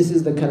sounds. This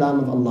is the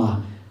kalam of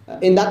Allah.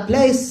 In that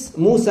place,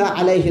 Musa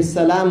alayhi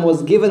salam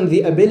was given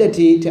the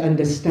ability to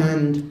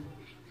understand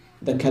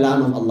the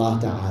kalam of Allah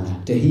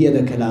Ta'ala, to hear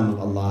the kalam of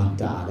Allah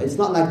Ta'ala. It's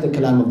not like the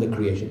kalam of the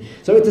creation.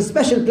 So it's a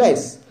special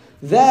place.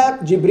 There,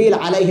 Jibreel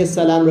alayhi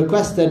salam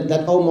requested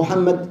that, O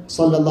Muhammad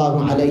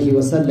sallallahu alayhi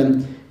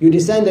wasallam, you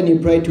descend and you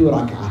pray 2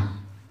 rak'ah.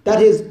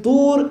 That is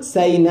Tur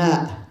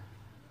Sayna.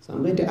 So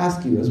I'm going to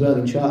ask you as well,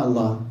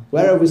 inshaAllah.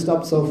 Where have we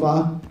stopped so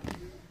far?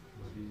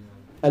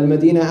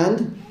 Al-Madinah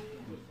and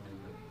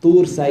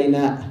Tur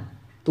Sayna.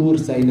 Tur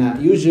Sayna.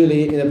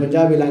 Usually in the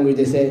Punjabi language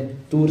they say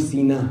Tur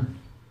Sina.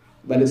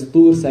 But it's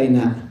Tur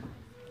Sayna.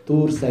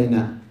 Tur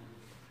Sayna.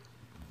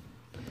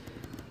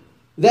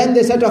 Then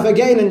they set off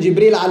again and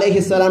Jibreel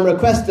alayhi salam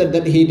requested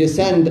that he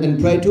descend and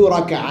pray 2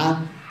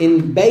 rak'ah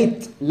in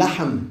Beit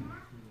Laham.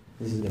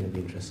 This is going to be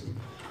interesting.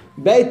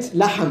 Beit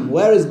Laham.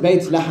 Where is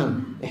Beit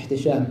Laham?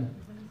 Ihtisham.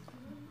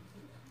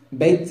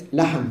 Beit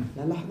Laham.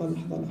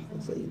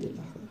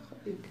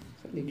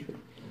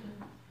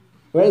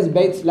 Where is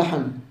Beit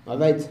Laham?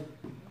 Beit.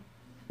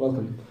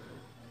 Welcome.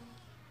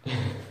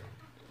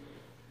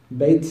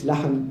 Beit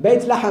Laham.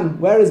 Beit Laham.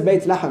 Where is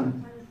Beit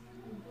Laham?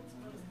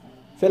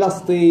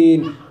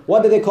 Palestine.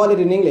 What do they call it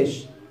in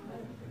English?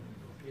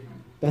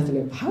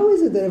 Bethlehem. How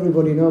is it that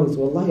everybody knows?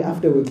 Wallahi,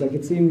 afterwards, like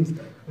it seems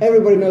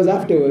everybody knows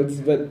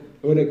afterwards, but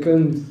when it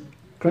comes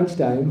crunch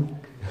time.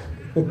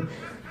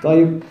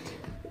 طيب.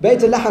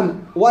 Baytul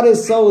Laham. What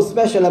is so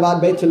special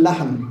about Baytul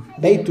Laham?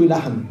 Baytul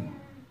Laham.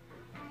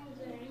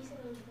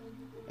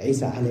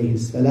 Isa alayhi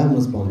salam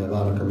was born there.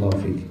 Barakallahu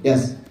feek.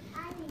 Yes.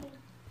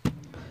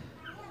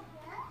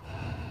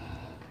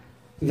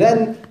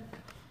 Then,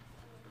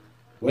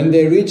 when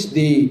they reached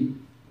the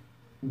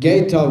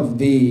gate of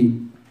the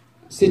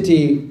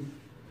city,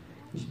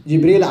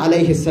 Jibreel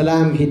alayhi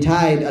salam, he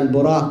tied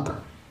al-buraq.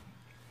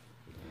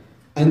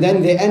 And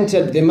then they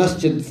entered the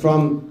masjid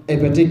from a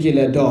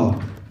particular door.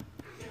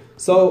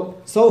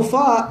 So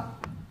far,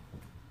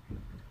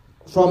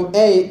 from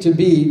A to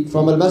B,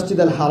 from al-Masjid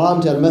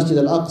al-Haram to al-Masjid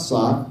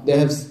al-Aqsa, they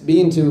have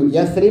been to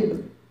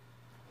Yathrib.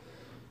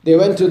 They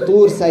went to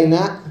Tur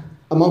Sayna,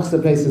 amongst the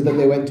places that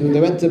they went to. They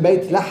went to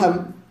Beit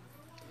Laham.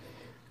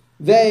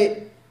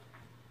 They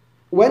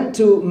went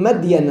to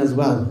Madian as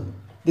well.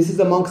 This is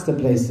amongst the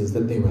places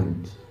that they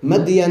went.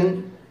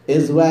 Madian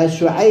is where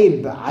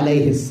Shu'aib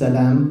alayhi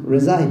salam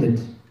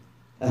resided.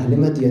 Ahl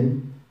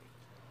Madian.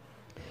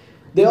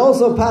 They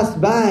also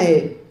passed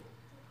by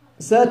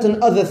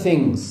certain other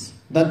things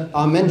that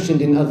are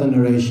mentioned in other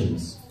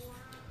narrations.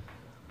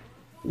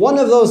 One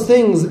of those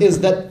things is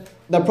that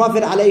the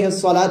Prophet alayhi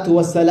salatu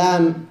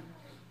wasalam,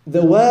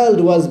 the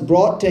world was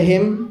brought to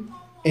him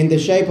in the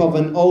shape of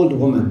an old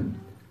woman,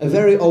 a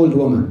very old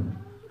woman,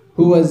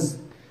 who was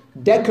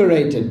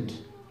decorated.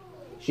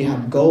 She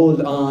had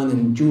gold on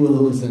and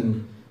jewels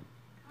and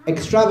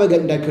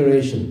extravagant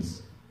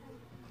decorations.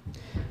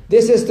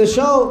 This is to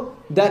show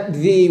that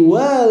the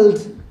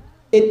world,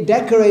 it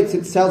decorates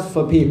itself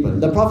for people.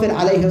 The Prophet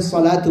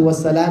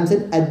ﷺ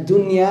said,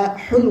 "Ad-dunya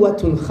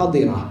hulwatun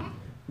khadira."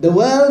 The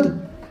world,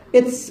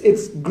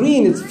 it's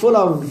green, it's full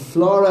of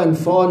flora and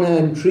fauna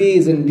and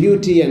trees and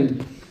beauty,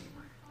 and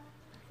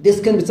this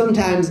can be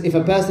sometimes, if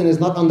a person is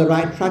not on the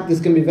right track, this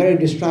can be very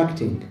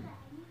distracting.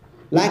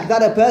 Like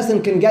that, a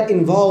person can get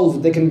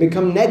involved, they can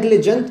become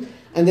negligent,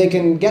 and they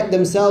can get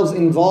themselves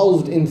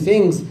involved in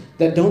things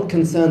that don't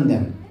concern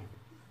them.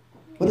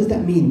 What does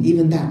that mean?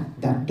 Even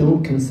that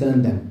don't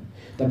concern them.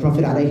 The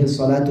Prophet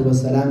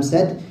ﷺ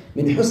said,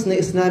 "Min husni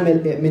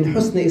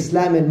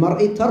Islam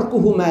al-mar'i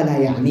tarkuhu ma la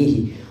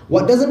ya'nihi."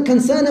 What doesn't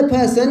concern a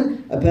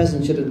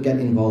person shouldn't get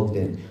involved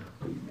in.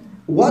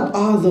 What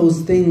are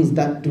those things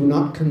that do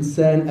not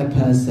concern a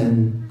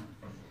person?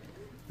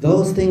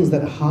 Those things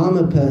that harm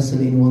a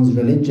person in one's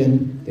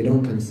religion, they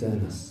don't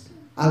concern us.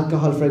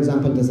 Alcohol, for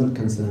example, doesn't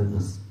concern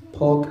us.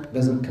 Pork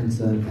doesn't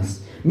concern us.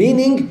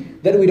 Meaning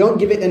that we don't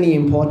give it any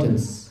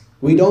importance.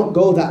 We don't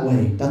go that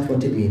way. That's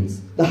what it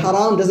means. The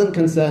haram doesn't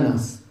concern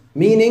us.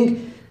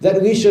 Meaning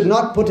that we should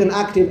not put an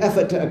active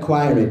effort to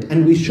acquire it.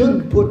 And we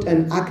should put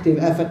an active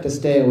effort to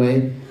stay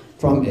away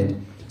from it.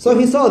 So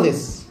he saw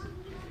this.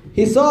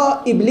 He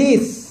saw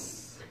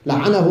Iblis.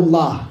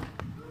 La'anahullah.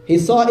 He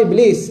saw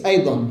Iblis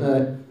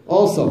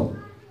also.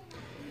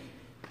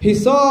 He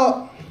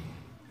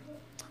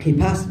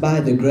passed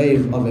by the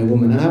grave of a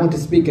woman. And I want to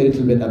speak a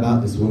little bit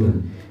about this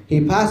woman. He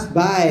passed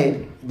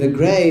by the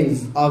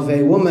grave of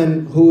a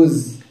woman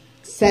whose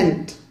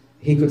scent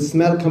he could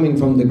smell coming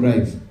from the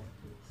grave.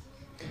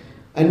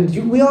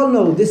 And we all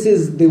know this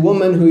is the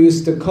woman who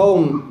used to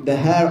comb the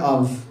hair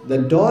of the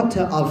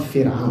daughter of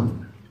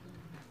Fir'aun.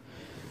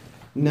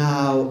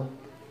 Now,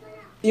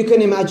 you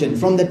can imagine,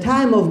 from the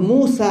time of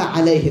Musa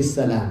alayhi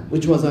salam,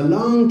 which was a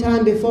long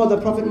time before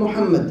the Prophet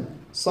Muhammad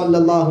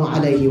sallallahu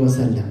alayhi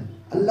wasallam,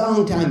 a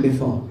long time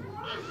before.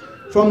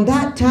 From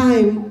that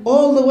time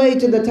all the way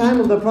to the time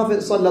of the Prophet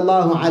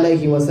sallallahu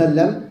alaihi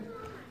wasallam,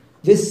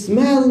 this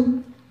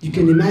smell, you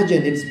can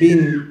imagine, it's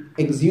been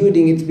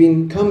exuding, it's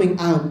been coming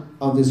out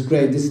of this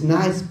grave, this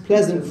nice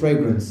pleasant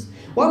fragrance.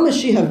 What must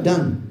she have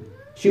done?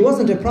 She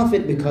wasn't a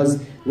prophet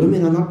because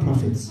women are not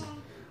prophets.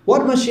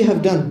 What must she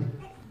have done?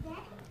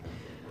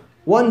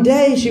 One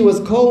day she was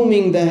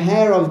combing the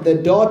hair of the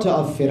daughter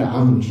of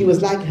Fir'aun. She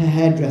was like her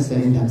hairdresser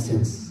in that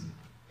sense.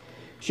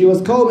 She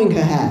was combing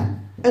her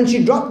hair and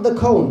she dropped the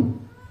comb.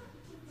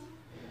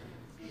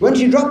 When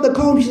she dropped the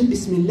comb, she said,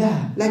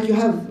 Bismillah. Like you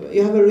have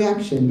a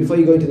reaction. Before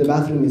you go into the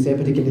bathroom, you say a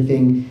particular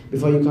thing.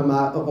 Before you come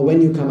out, or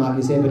when you come out,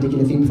 you say a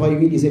particular thing. Before you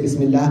eat, you say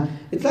Bismillah.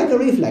 It's like a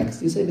reflex.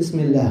 You say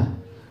Bismillah.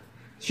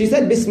 She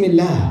said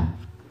Bismillah.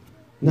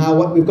 Now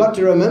what we've got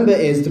to remember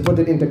is, to put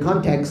it into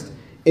context,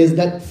 is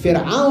that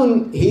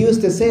Fir'aun, he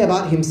used to say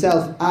about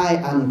himself, I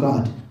am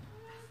God.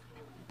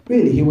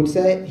 Really, he would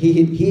say,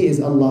 he is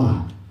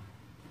Allah.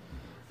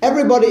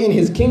 Everybody in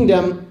his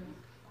kingdom,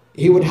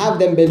 he would have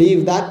them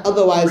believe that,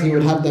 otherwise he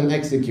would have them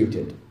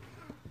executed.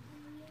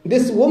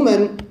 This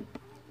woman,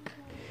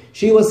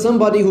 she was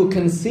somebody who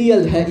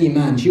concealed her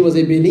iman. She was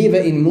a believer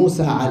in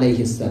Musa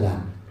alayhi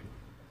salam.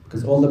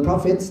 Because all the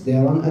prophets, they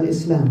are on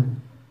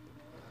al-Islam.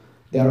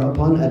 They are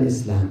upon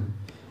al-Islam.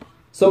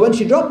 So when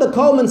she dropped the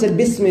comb and said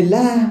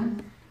Bismillah,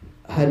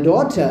 her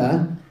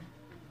daughter,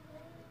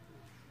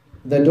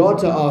 the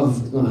daughter of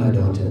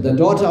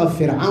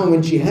Fir'aun,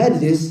 when she heard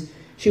this,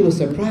 she was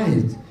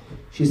surprised.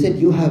 She said,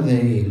 you have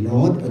a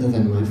Lord other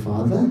than my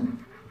father?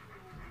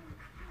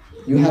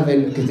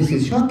 Because this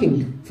is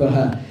shocking for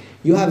her.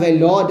 You have a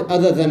Lord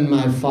other than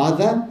my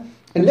father?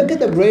 And look at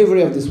the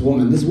bravery of this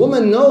woman. This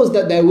woman knows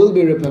that there will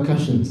be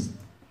repercussions.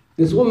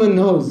 This woman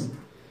knows.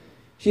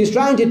 She's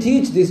trying to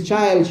teach this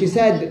child. She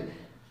said,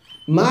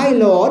 my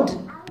Lord,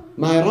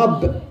 my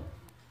Rabb,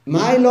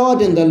 my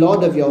Lord and the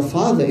Lord of your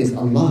father is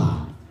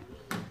Allah.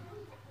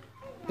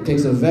 It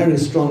takes a very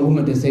strong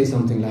woman to say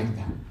something like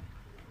that.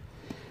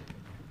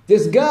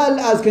 This girl,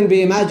 as can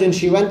be imagined,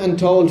 she went and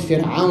told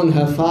Fir'aun,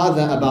 her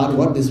father, about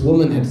what this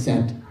woman had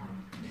said.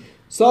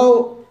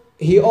 So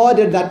he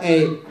ordered that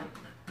a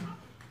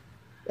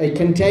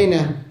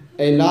container,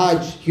 a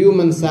large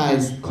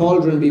human-sized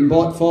cauldron be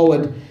brought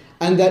forward,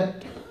 and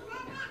that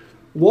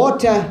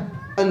water,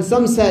 and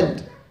some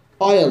said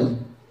oil,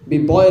 be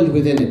boiled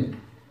within it.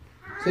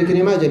 So you can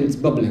imagine it's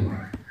bubbling.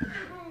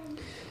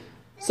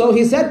 So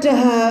he said to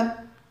her,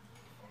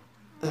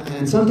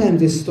 and sometimes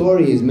this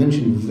story is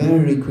mentioned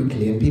very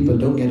quickly and people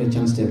don't get a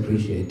chance to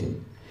appreciate it.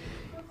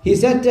 He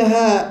said to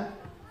her,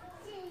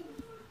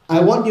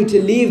 I want you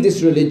to leave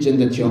this religion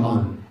that you're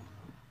on.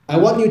 I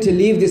want you to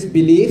leave this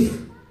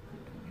belief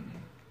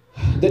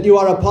that you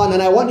are upon,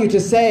 and I want you to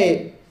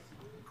say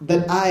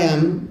that I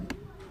am,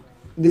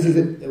 this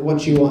is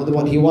what he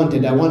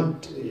wanted. I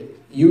want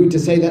you to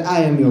say that I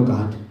am your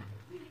God.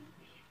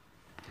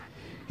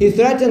 He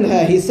threatened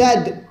her. He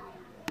said,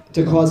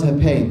 to cause her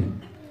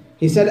pain,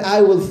 he said,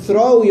 I will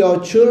throw your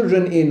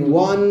children in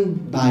one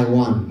by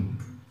one.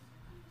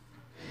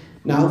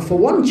 Now, for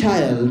one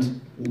child,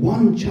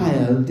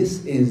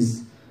 this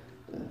is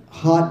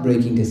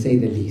heartbreaking to say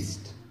the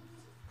least.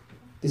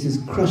 This is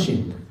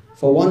crushing.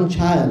 For one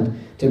child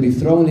to be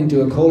thrown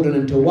into a cauldron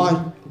and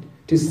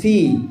to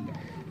see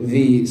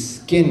the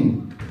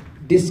skin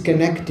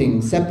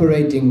disconnecting,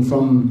 separating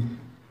from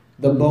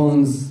the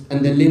bones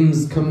and the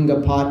limbs coming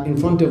apart in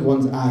front of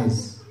one's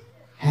eyes,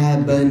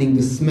 hair burning,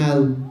 the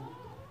smell.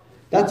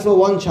 That's for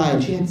one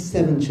child. She had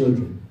 7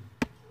 children.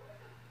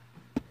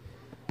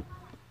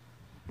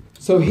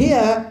 So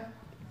here,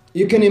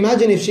 you can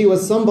imagine if she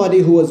was somebody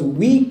who was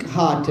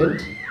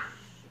weak-hearted,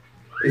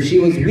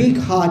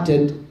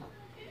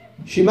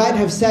 she might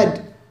have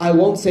said, I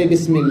won't say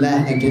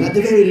Bismillah again. At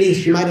the very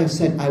least, she might have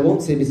said, I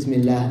won't say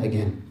Bismillah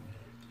again.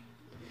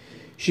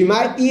 She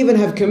might even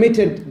have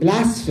committed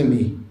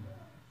blasphemy,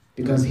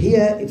 because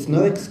here it's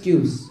no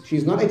excuse.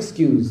 She's not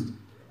excused.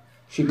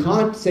 She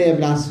can't say a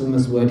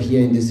blasphemous word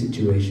here in this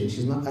situation.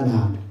 She's not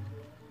allowed.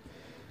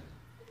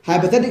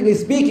 Hypothetically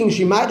speaking,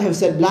 she might have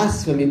said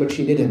blasphemy, but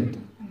she didn't.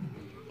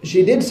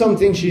 She did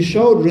something, she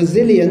showed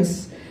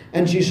resilience,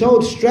 and she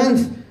showed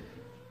strength.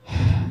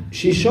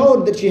 She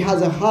showed that she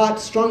has a heart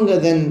stronger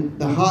than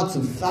the hearts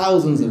of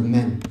thousands of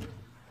men.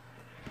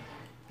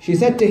 She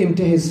said to him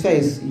to his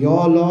face,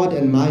 "Your Lord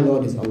and my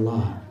Lord is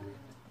Allah."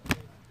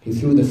 He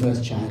threw the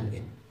first child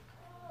in.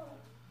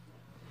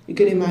 You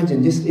can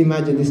imagine, just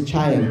imagine this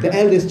child, the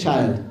eldest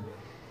child.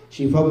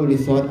 She probably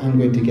thought, "I'm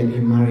going to get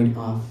him married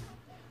off.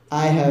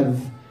 I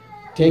have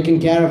taken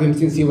care of him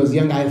since he was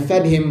young. I've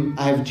fed him.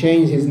 I've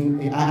changed his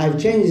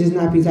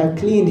nappies. I've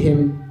cleaned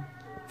him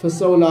for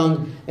so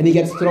long." And he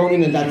gets thrown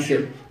in and that's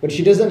it. But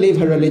she doesn't leave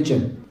her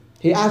religion.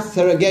 He asks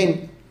her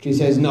again. She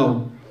says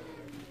no.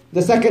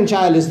 The second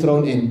child is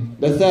thrown in.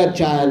 The third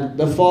child,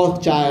 the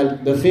fourth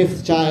child, the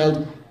fifth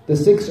child, the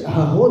sixth,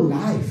 her whole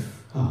life.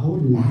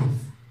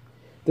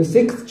 The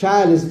sixth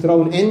child is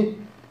thrown in.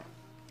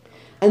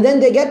 And then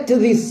they get to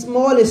the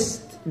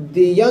smallest,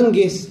 the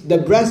youngest, the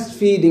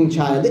breastfeeding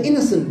child, the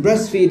innocent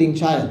breastfeeding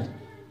child.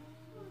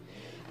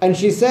 And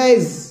he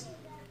says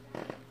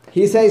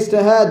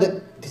to her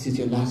that this is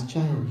your last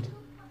child.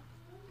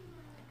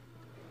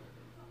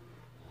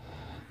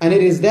 And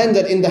it is then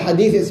that in the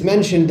hadith it's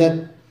mentioned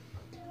that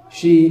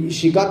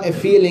she got a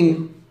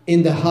feeling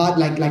in the heart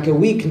like a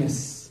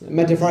weakness,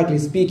 metaphorically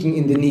speaking,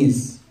 in the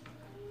knees.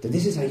 That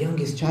this is her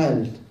youngest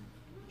child.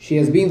 She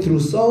has been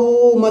through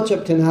so much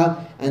up to now,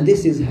 and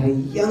this is her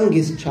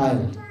youngest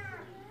child.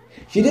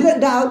 She didn't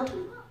doubt.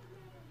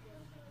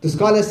 The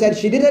scholar said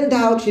she didn't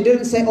doubt. She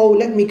didn't say, "Oh,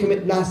 let me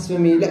commit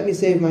blasphemy, let me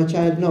save my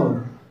child."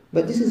 No.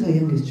 But this is her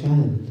youngest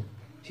child.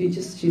 She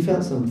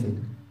felt something.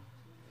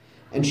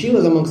 And she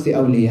was amongst the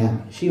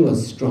awliya. She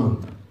was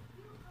strong.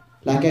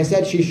 Like I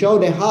said, she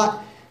showed a heart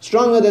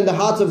stronger than the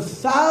hearts of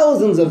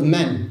thousands of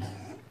men.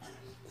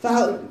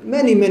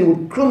 Many men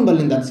would crumble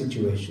in that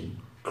situation.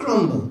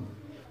 Crumble.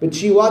 But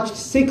she watched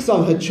 6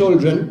 of her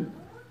children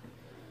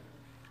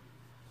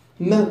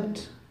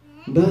melt,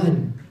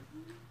 burn.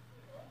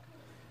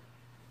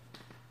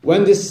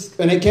 When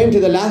it came to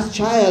the last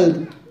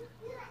child,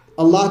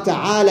 Allah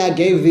Ta'ala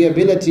gave the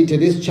ability to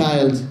this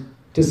child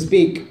to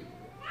speak.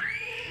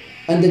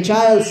 And the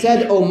child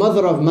said, "O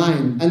mother of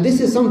mine," and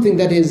this is something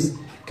that is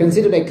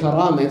considered a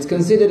karama, it's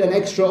considered an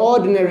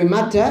extraordinary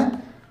matter,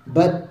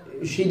 but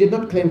she did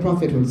not claim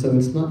prophethood, so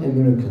it's not a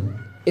miracle.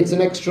 It's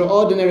an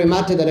extraordinary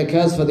matter that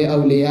occurs for the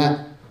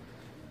awliya.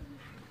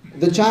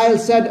 The child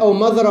said, "O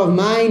mother of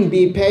mine,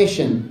 be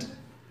patient,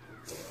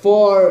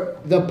 for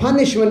the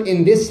punishment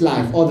in this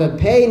life, or the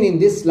pain in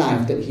this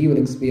life that he will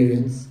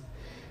experience,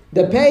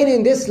 the pain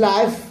in this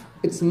life,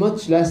 it's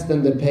much less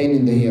than the pain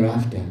in the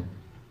hereafter."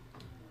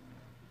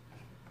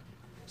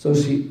 So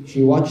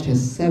she watched her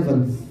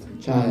 7th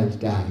child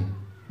die.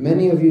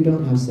 Many of you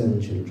don't have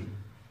 7 children.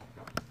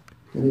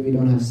 Many of you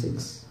don't have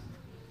 6,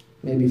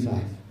 maybe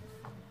 5.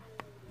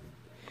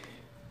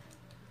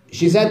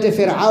 She said to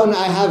Fir'aun,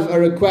 "I have a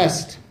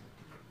request.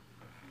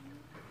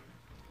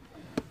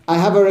 I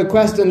have a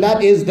request, and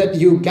that is that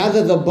you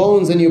gather the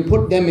bones and you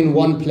put them in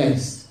one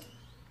place."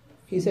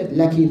 He said,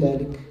 "Laki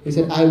dhalik." He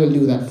said, "I will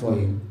do that for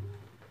you."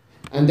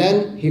 And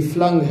then he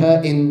flung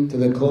her into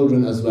the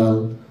cauldron as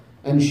well.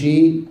 And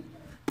she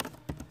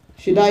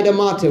died a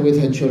martyr with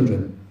her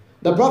children.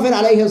 The Prophet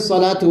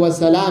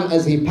ﷺ,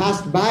 as he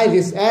passed by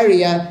this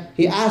area,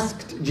 he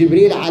asked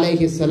Jibreel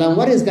ﷺ,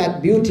 "What is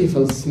that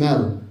beautiful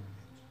smell?"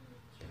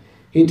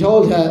 He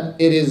told her,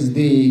 "It is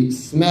the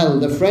smell,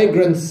 the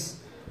fragrance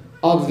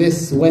of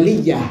this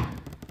waliyah,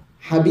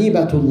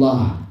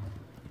 Habibatullah,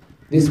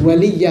 this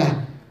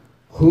waliyah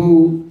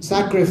who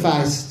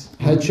sacrificed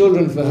her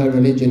children for her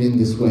religion in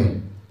this way."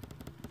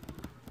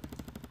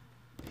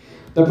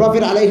 The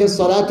Prophet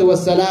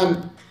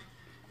ﷺ,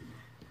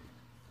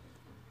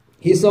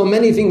 he saw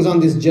many things on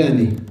this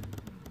journey.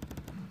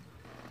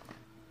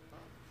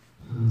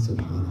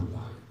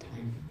 Subhanallah.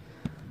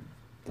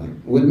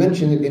 Time. We'll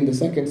mention it in the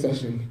second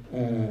session.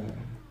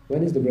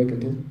 When is the break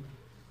until?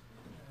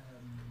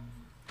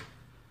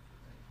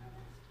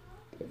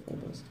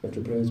 Got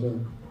to pray as well.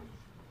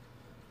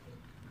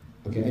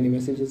 Okay, any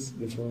messages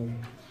before?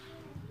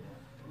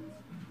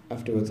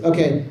 Afterwards.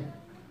 Okay,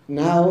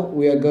 now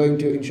we are going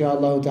to,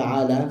 inshallah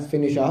ta'ala,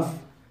 finish off.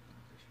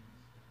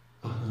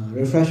 The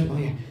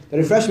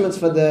refreshments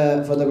for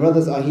the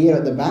brothers are here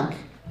at the back,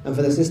 and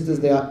for the sisters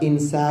they are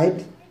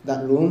inside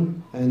that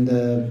room, and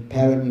the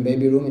parent and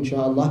baby room,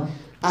 inshallah.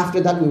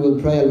 After that we will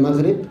pray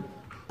al-Maghrib,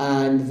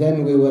 and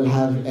then we will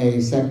have a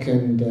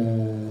second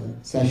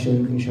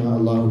session,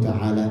 inshallah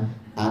ta'ala,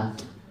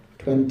 at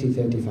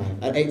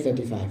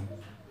 8:35.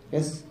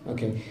 Yes?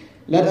 Okay.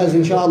 Let us,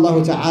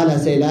 inshallah ta'ala,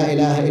 say La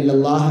ilaha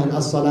illallah and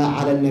as-salah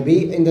ala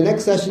al-nabi. In the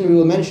next session we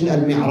will mention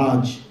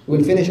al-Miraj.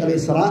 We'll finish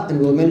al-Isra and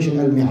we'll mention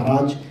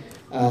al-Miraj,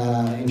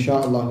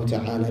 inshallah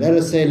ta'ala. Let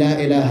us say La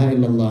ilaha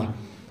illallah.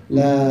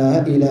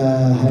 La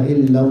ilaha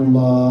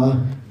illallah.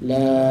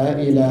 La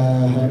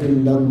ilaha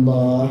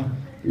illallah.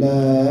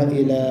 La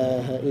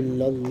ilaha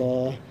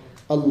illallah.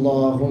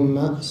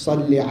 Allahumma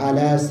salli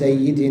ala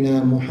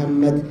Sayyidina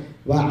Muhammad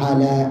wa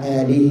ala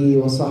alihi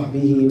wa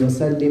sahbihi wa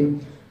sallim.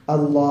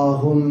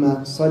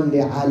 Allahumma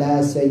salli ala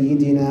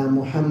Sayyidina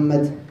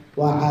Muhammad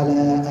wa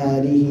ala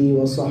alihi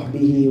wa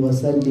sahbihi wa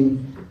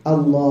sallim.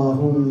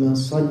 Allahumma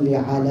salli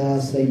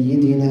ala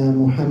Sayyidina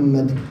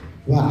Muhammad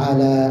wa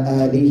ala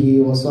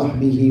alihi wa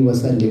sahbihi wa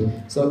sallim.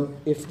 So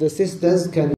if the sisters can